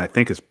Revolution, I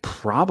think, is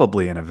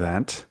probably an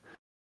event.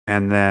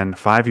 And then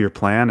 5-year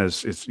plan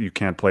is you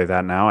can't play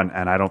that now, and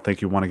I don't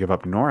think you want to give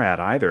up NORAD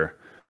either.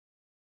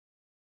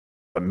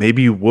 But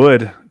maybe you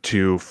would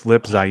to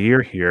flip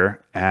Zaire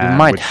here. And you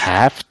might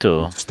have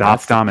to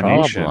stop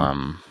domination.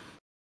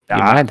 You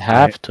might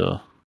have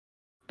to.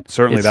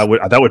 Certainly,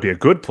 that would be a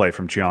good play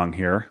from Qiyang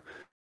here.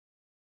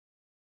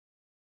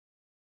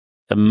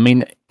 I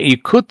mean, you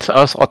could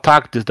also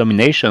attack this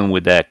domination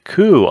with a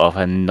coup of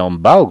a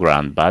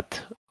non-battleground, but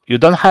you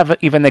don't have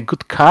even a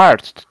good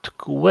card to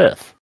coup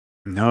with.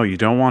 No, you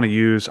don't want to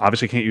use.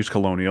 Obviously, can't use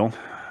colonial,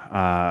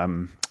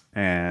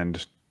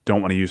 and don't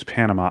want to use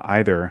Panama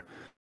either.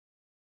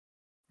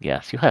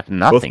 Yes, you have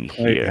nothing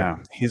here. Yeah,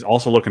 he's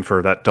also looking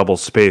for that double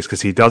space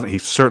because he doesn't.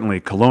 He's certainly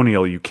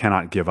colonial. You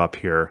cannot give up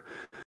here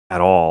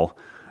at all.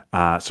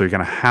 So you're going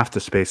to have to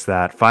space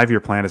that. 5-year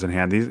plan is in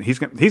hand. He's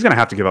going to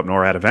have to give up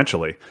NORAD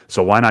eventually.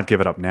 So why not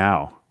give it up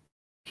now?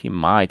 He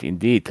might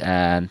indeed,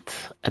 and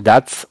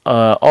that's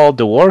all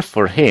the worse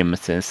for him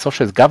since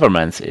socialist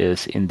governments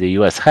is in the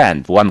U.S.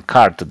 hand. 1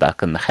 card that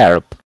can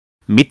help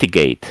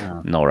mitigate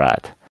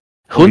NORAD.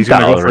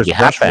 Junta already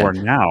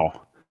happened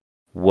now.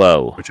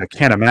 Whoa! Which I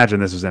can't imagine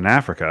this is in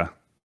Africa.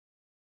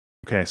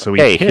 Okay, so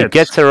he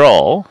gets a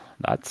roll.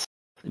 That's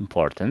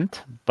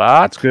important,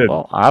 but that's good.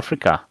 Well,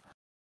 Africa.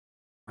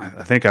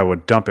 I think I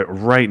would dump it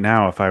right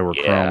now if I were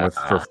Chrome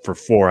for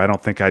 4. I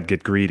don't think I'd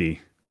get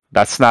greedy.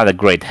 That's not a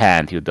great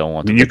hand. You don't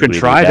want to. You can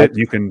try it.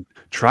 You can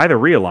try the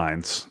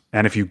realigns,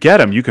 and if you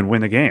get him, you can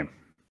win the game.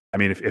 I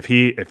mean, if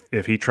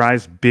he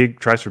tries for big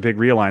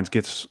realigns,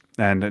 gets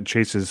and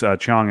chases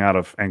Qiyang out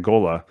of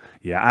Angola,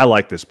 yeah, I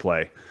like this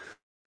play.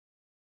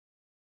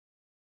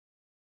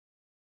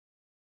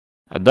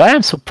 I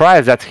am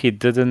surprised that he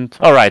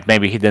didn't. All right,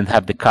 maybe he didn't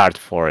have the card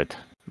for it,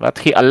 but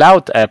he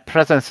allowed a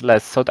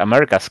presence-less South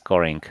America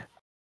scoring.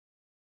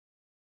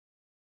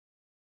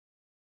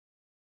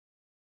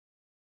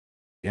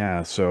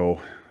 Yeah,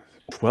 so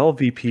 12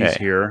 VPs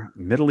here.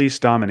 Middle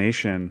East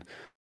domination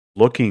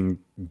looking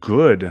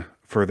good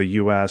for the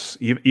U.S.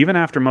 Even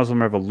after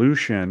Muslim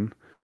Revolution.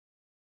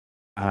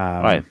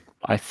 Right,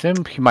 I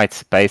think he might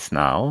space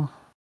now.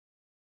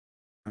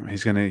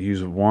 He's going to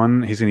use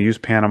 1. He's going to use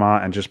Panama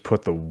and just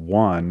put the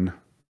 1.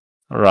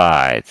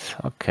 Right.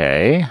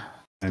 Okay.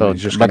 And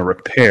he's just going to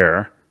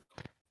repair.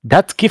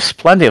 That gives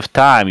plenty of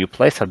time. You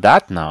place a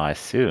dot now, I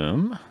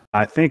assume.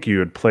 I think you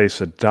would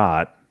place a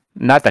dot.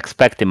 Not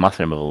expecting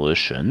Muslim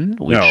Revolution,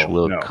 which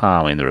will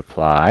come in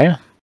reply.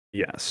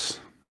 Yes.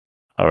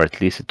 Or at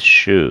least it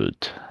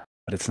should.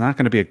 But it's not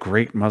going to be a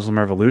great Muslim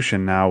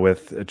revolution now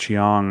with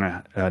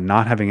Qiyang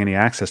not having any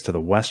access to the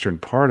western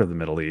part of the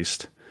Middle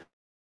East.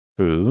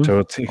 True.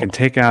 So you can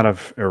take out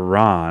of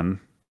Iran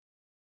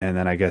and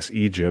then I guess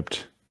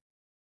Egypt.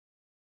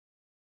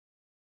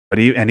 But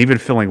even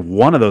filling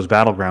one of those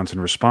battlegrounds in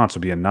response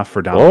would be enough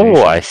for domination.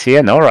 Oh, I see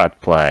a NORAD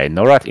play.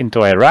 NORAD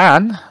into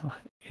Iran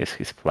is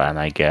his plan,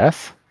 I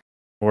guess.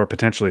 Or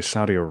potentially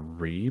Saudi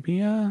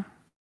Arabia?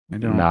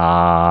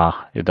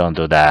 Nah, you don't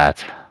do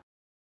that.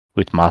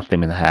 With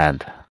Muslim in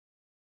hand.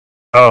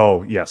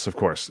 Oh, yes, of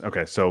course.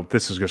 Okay, so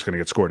this is just going to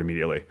get scored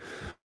immediately.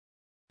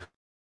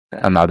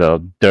 Another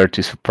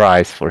dirty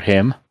surprise for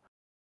him.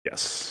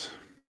 Yes.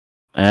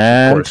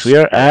 And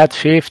we're at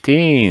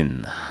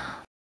 15.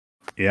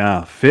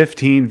 Yeah,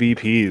 15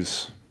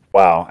 VPs.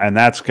 Wow, and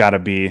that's got to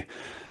be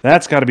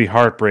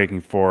heartbreaking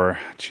for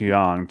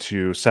Qiyang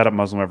to set up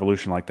Muslim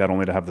Revolution like that,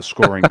 only to have the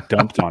scoring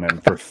dumped on him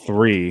for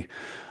 3,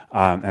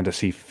 and to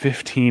see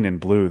 15 in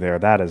blue there.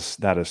 That is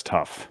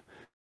tough.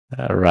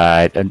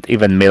 Right, and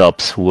even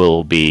MILOPS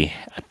will be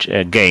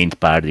gained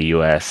by the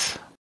US.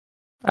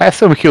 I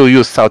assume he'll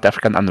use South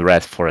African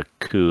unrest for a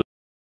coup.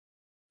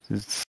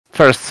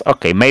 First,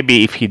 okay,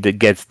 maybe if he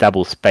gets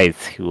double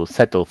space, he will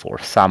settle for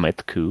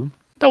summit coup.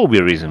 That will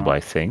be reasonable,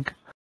 I think.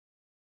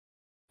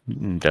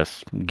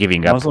 Just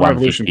giving up Muslim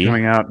Revolution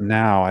coming out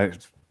now,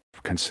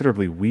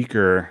 considerably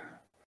weaker.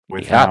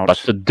 Yeah, but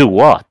to do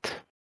what?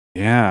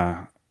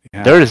 Yeah.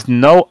 There is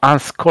no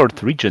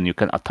unscored region you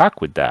can attack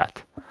with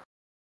that.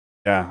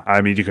 Yeah, I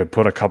mean, you could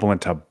put a couple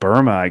into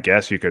Burma, I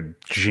guess. You could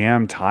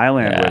jam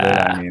Thailand with it.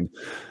 I mean,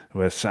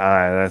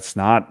 that's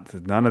not,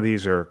 none of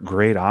these are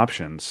great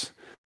options.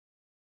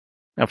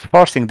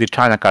 Forcing the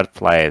China card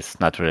play is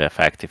not really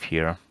effective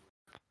here.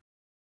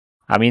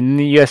 I mean,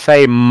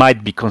 USA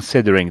might be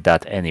considering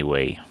that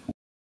anyway.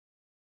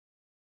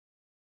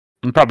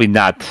 Probably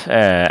not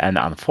an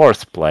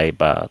unforced play,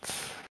 but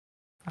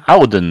I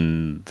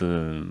wouldn't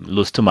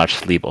lose too much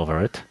sleep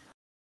over it.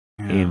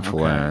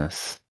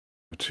 Influence. Okay.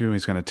 2,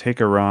 he's going to take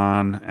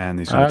Iran, and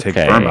he's going to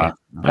take Burma.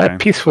 A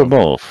peaceful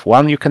move.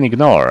 One you can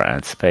ignore,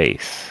 and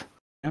space.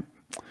 Yep.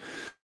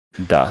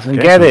 Doesn't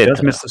get it. He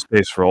does miss the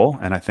space roll,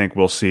 and I think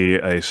we'll see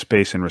a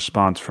space in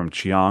response from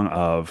Qiyang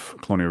of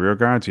Colonial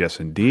Rearguards. Yes,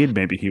 indeed.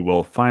 Maybe he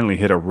will finally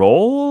hit a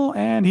roll,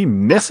 and he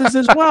misses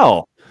as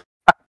well.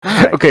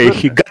 Okay,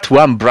 he got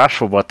one brush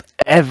for what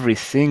every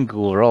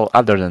single roll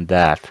other than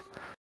that.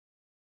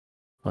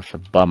 What's a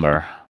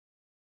bummer.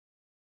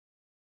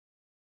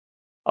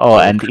 Oh,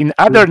 and in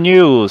other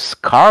news,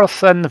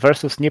 Carlsen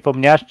versus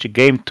Nepomniachtchi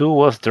Game 2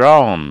 was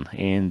drawn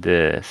in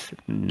the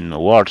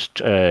World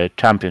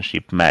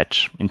Championship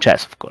match, in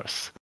chess, of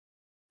course.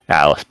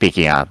 I was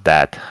speaking out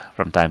that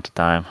from time to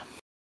time.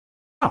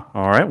 Oh,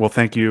 all right. Well,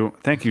 thank you,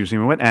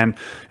 Zimowit. And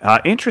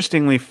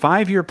interestingly,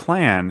 5-year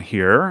plan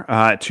here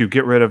to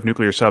get rid of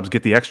nuclear subs,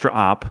 get the extra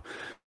op.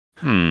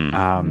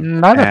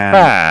 Not a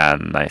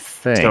fan, I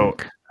think. So,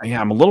 yeah,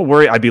 I'm a little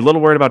worried. I'd be a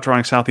little worried about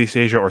drawing Southeast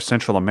Asia or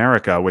Central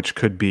America, which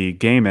could be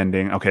game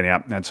ending. Okay,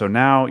 yeah. And so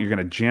now you're going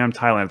to jam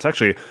Thailand. It's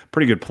actually a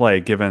pretty good play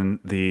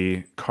given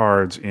the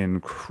cards in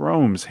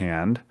Chrome's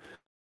hand.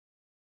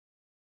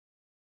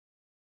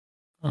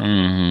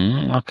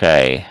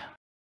 Okay.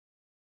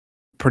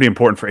 Pretty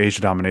important for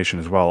Asia domination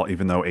as well,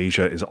 even though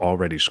Asia is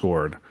already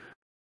scored.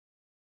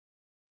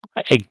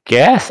 I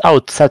guess I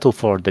would settle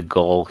for the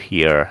goal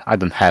here. I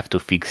don't have to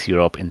fix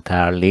Europe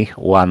entirely.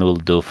 One will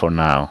do for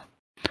now.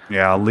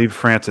 Yeah, I'll leave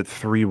France at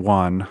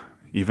 3-1,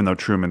 even though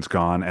Truman's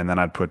gone, and then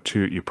I'd put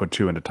 2. You put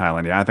 2 into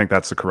Thailand. Yeah, I think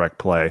that's the correct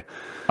play.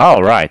 Oh,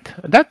 right.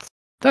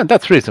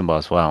 That's reasonable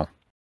as well.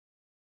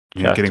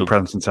 Yeah, getting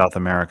presence in South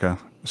America.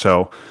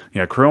 So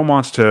yeah, Chrome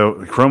wants to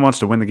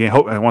win the game.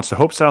 Wants to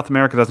hope South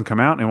America doesn't come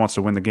out, and wants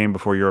to win the game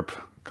before Europe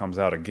comes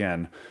out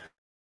again.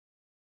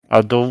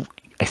 Although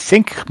I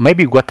think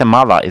maybe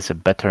Guatemala is a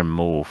better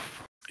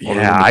move.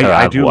 Yeah,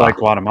 I do like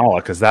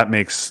Guatemala because that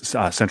makes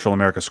Central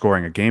America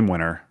scoring a game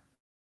winner.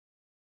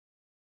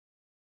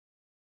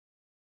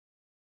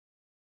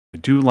 I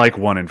do like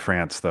 1 in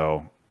France,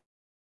 though.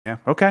 Yeah,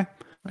 okay.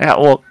 Yeah,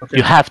 well,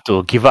 you have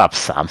to give up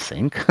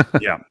something.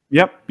 Yeah,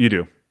 yep, you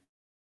do.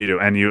 You do,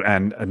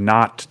 and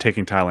not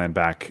taking Thailand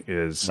back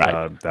is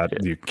that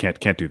you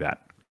can't do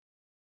that.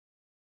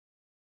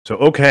 So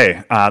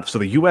okay, so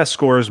the U.S.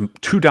 scores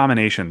 2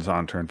 dominations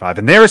on turn 5,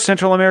 and there is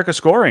Central America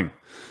scoring.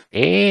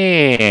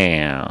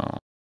 Damn.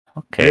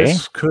 Okay.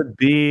 This could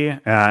be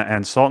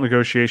and SALT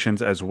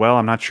negotiations as well.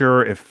 I'm not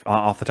sure if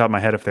off the top of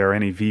my head if there are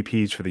any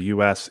VPs for the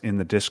U.S. in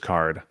the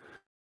discard.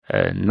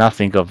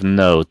 Nothing of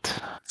note.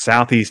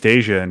 Southeast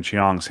Asia in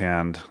Qiyang's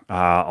hand,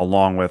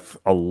 along with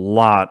a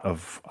lot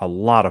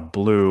of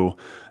blue.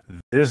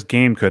 This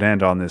game could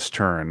end on this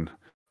turn.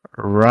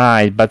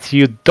 Right, but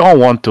you don't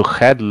want to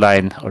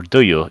headline, or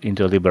do you,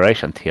 into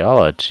liberation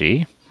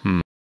theology?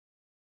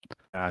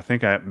 I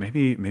think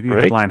maybe Ricky.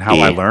 headline how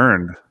I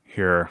learned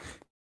here.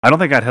 I don't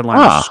think I'd headline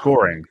the Ah,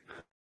 scoring.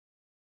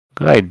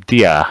 good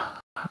idea.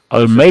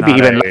 Or This is maybe not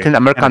even a Latin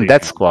American Kennedy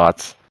death game.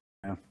 squads.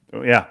 Yeah.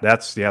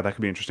 Yeah, that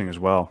could be interesting as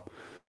well.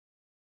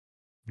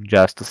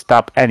 Just to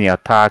stop any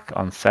attack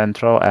on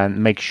Central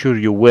and make sure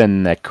you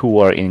win a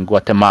coup in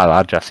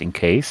Guatemala, just in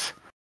case.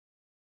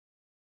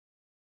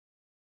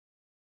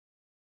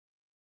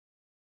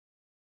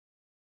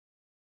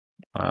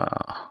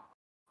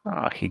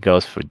 He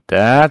goes for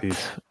that.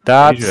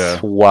 That's Asia.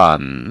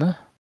 one.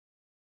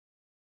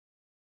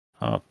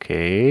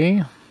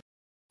 Okay.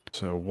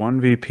 So 1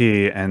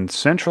 VP, and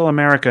Central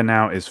America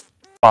now is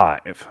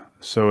 5.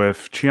 So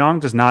if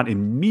Qiyang does not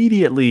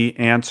immediately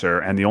answer,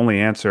 and the only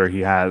answer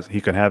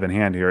he could have in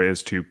hand here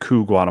is to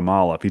coup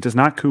Guatemala. If he does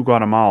not coup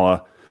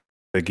Guatemala,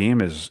 the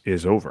game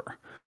is over.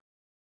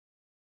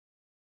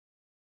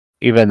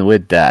 Even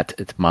with that,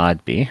 it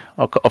might be.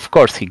 Of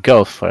course, he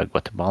goes for a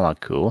Guatemala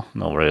coup.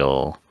 No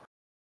real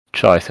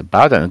choice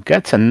about it. And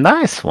gets a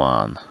nice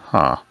one.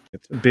 Huh.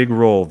 It's a big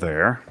roll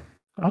there.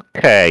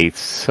 Okay,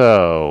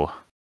 so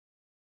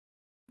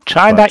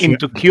China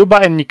into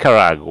Cuba and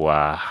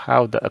Nicaragua.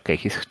 Okay,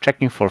 he's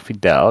checking for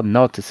Fidel.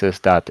 Notices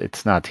that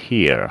it's not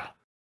here.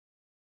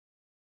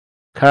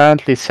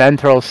 Currently,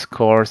 Central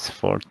scores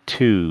for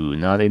 2.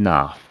 Not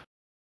enough.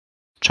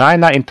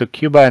 China into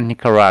Cuba and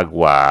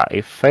Nicaragua.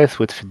 If faced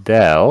with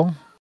Fidel,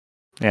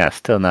 yeah,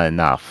 still not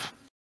enough.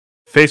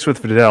 Faced with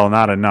Fidel,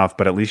 not enough,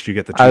 but at least you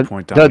get the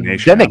 2-point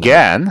domination. Then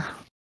again,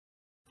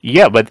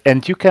 yeah,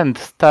 and you can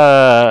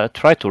try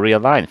to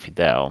realign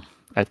Fidel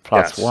at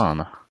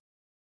 +1.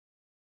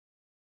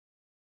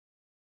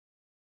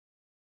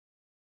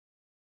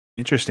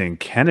 Interesting.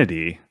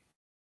 Kennedy.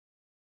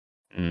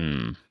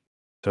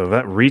 So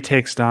that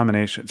retakes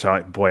domination.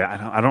 So boy,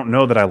 I don't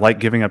know that I like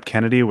giving up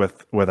Kennedy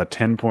with a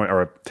 10-point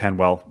or a 10,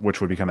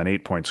 which would become an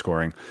 8-point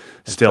scoring,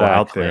 still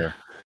out there.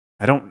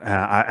 I don't,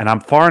 and I'm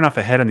far enough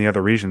ahead in the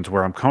other regions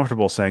where I'm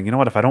comfortable saying, you know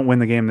what, if I don't win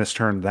the game this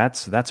turn,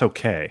 that's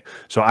okay.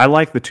 So I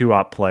like the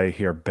 2-op play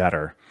here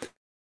better,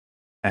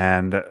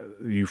 and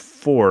you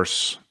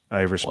force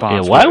a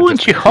response. Why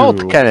wouldn't you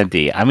hold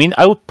Kennedy? I mean,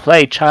 I would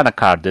play China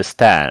card this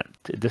turn,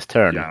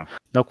 yeah.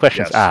 No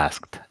questions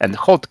asked, and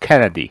hold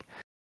Kennedy.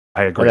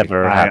 I agree.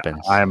 Whatever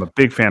happens. I am a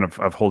big fan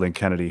of holding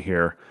Kennedy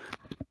here.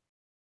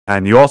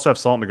 And you also have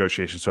salt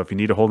negotiations, so if you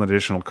need to hold an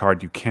additional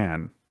card, you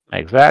can.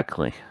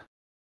 Exactly.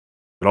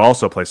 You could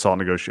also play salt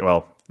negotiation.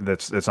 Well,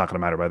 it's not going to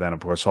matter by then.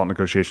 Of course, salt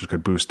negotiations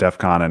could boost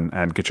DEFCON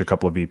and get you a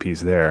couple of VPs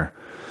there.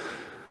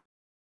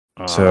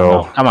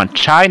 So come on,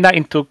 China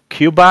into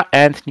Cuba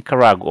and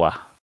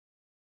Nicaragua.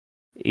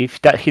 If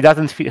he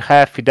doesn't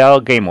have Fidel,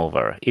 game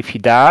over. If he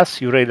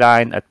does, you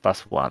reline at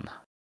 +1.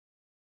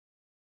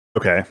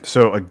 Okay,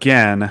 so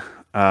again,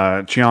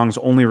 Qiyang's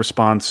only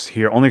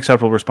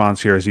acceptable response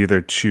here is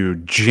either to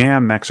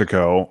jam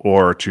Mexico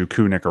or to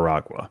coup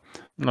Nicaragua.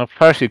 No,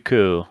 first you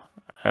coup.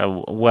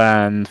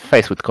 When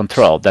faced with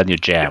control, then you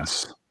jam.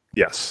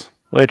 Yes.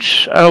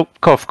 Which, of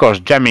course,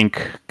 jamming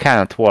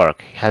cannot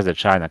work. He has the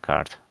China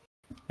card.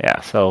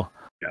 Yeah, so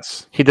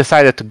he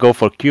decided to go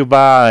for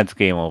Cuba, and it's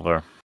game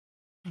over.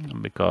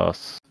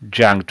 Because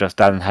Jiang just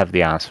doesn't have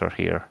the answer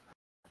here.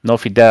 No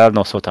Fidel,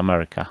 no South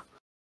America.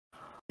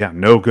 Yeah,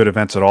 no good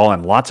events at all,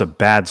 and lots of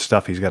bad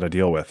stuff he's got to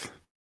deal with.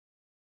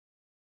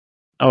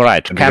 All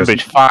right,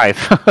 Cambridge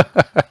 5.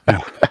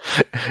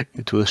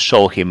 It will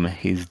show him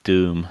his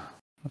doom.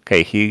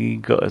 Okay,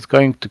 he is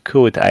going to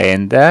coup with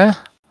Allende.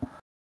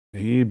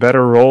 He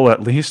better roll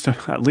at least a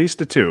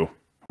 2.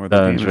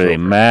 Doesn't really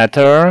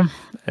matter.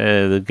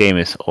 The game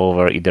is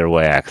over either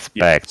way, I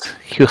expect. Yes.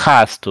 He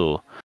has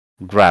to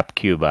grab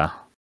Cuba.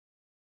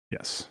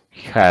 Yes.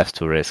 He has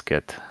to risk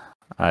it,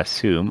 I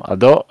assume.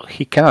 Although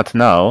he cannot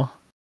know.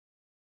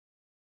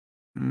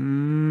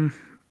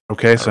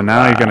 Okay, so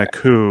now you're gonna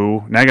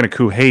coup. Now you're gonna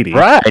coup Haiti.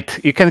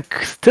 Right, you can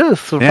still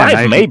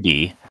survive,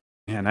 maybe.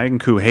 Yeah, now you can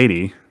coup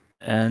Haiti.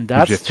 And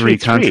that's gives you 3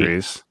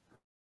 countries.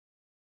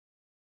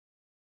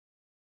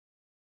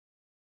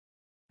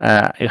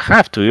 You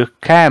have to use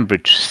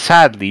Cambridge.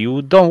 Sadly,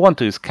 you don't want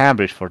to use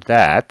Cambridge for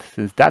that,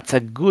 since that's a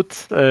good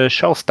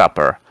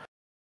showstopper.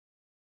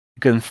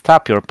 You can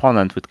stop your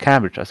opponent with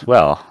Cambridge as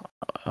well,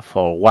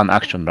 for 1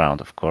 action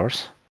round, of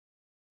course.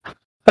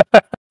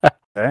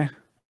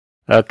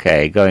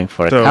 Okay, going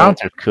for a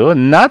counter coup.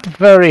 Not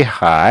very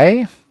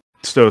high.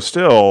 So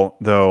still,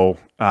 though,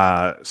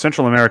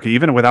 Central America,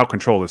 even without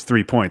control, is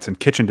 3 points, and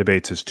Kitchen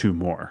Debates is 2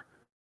 more.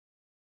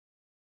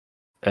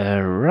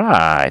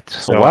 Right.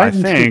 So I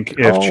think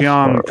if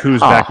Qiyang coups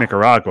back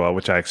Nicaragua,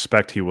 which I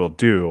expect he will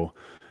do,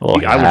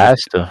 he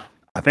has to.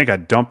 I think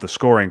I'd dump the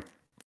scoring.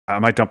 I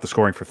might dump the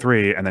scoring for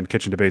 3, and then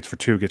Kitchen Debates for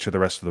 2 gets you the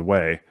rest of the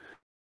way.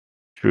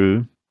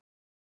 True.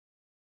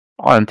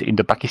 And in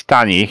the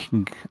Pakistani,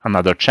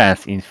 another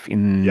chance in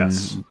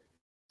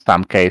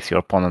some case your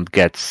opponent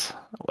gets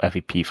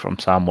FVP from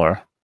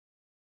somewhere.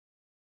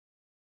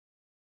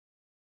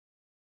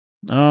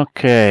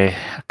 Okay,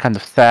 kind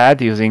of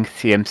sad using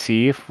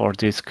CMC for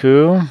this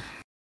coup.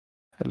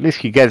 At least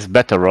he gets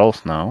better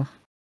rolls now.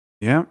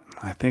 Yeah,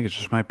 I think it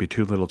just might be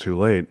too little too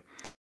late.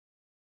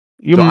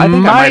 You So I think I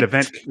might might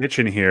event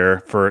Kitchen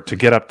here to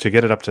get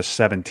it up to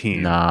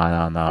 17.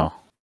 No.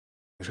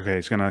 Okay,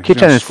 he's gonna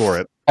Kitchen is score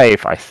it.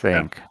 safe, I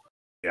think.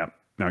 Yeah.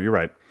 No, you're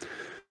right.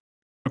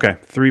 Okay,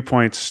 3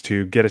 points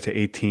to get it to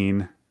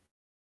 18,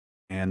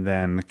 and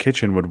then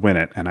Kitchen would win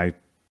it, and I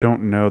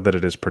don't know that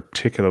it is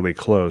particularly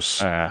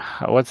close.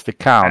 What's the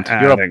count?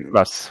 I Europe think-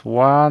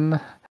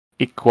 +1,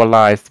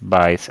 equalized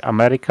by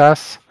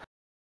Americas.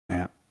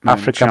 Yeah.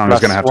 Africa Xion is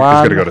 +1.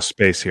 going to go to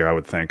space here, I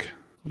would think.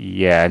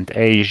 Yeah, and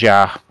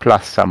Asia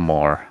plus some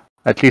more.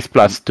 At least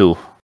 +2.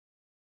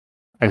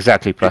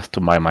 Exactly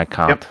 +2 by my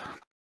count.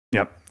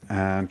 Yep.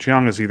 And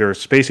Qiyang is either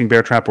spacing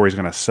bear trap or he's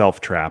going to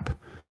self trap,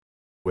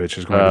 which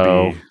is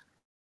going to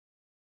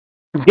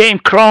be Game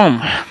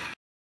Chrome.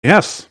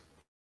 yes.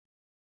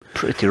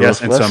 Pretty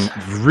Yes, and ruthless.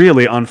 some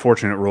really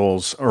unfortunate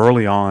rolls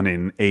early on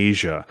in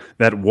Asia.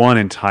 That one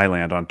in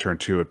Thailand on turn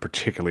 2 is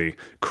particularly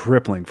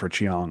crippling for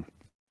Qiyang.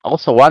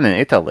 Also one in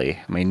Italy.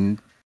 I mean,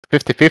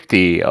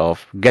 50-50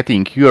 of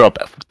getting Europe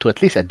to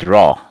at least a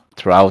draw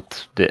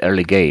throughout the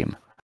early game.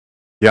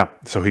 Yeah,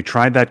 so he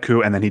tried that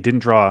coup, and then he didn't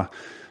draw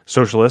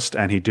Socialist,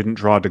 and he didn't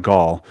draw De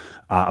Gaulle,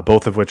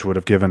 both of which would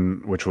have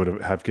given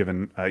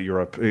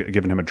Europe,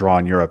 given him a draw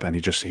in Europe, and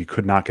he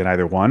could not get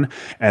either one.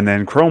 And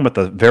then Chrome with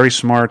the very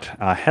smart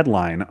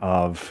headline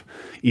of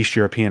East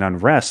European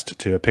unrest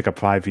to pick up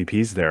 5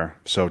 VPs there.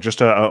 So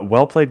just a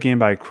well played game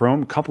by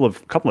Chrome. Couple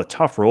of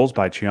tough rolls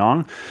by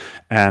Qiyang,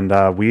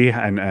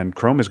 and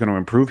Chrome is going to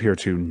improve here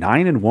to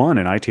 9-1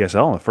 in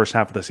ITSL in the first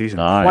half of the season.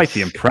 Nice. Quite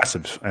the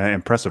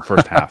impressive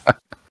first half.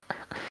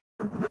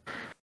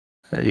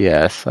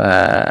 Yes,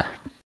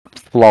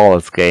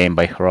 flawless game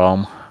by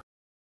Chrome.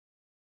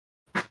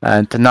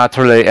 And not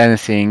really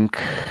anything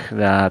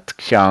that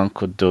Xion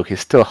could do. He's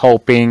still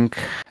hoping,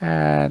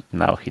 and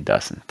no, he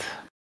doesn't.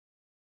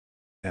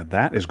 And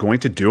that is going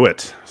to do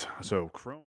it. So Chrome.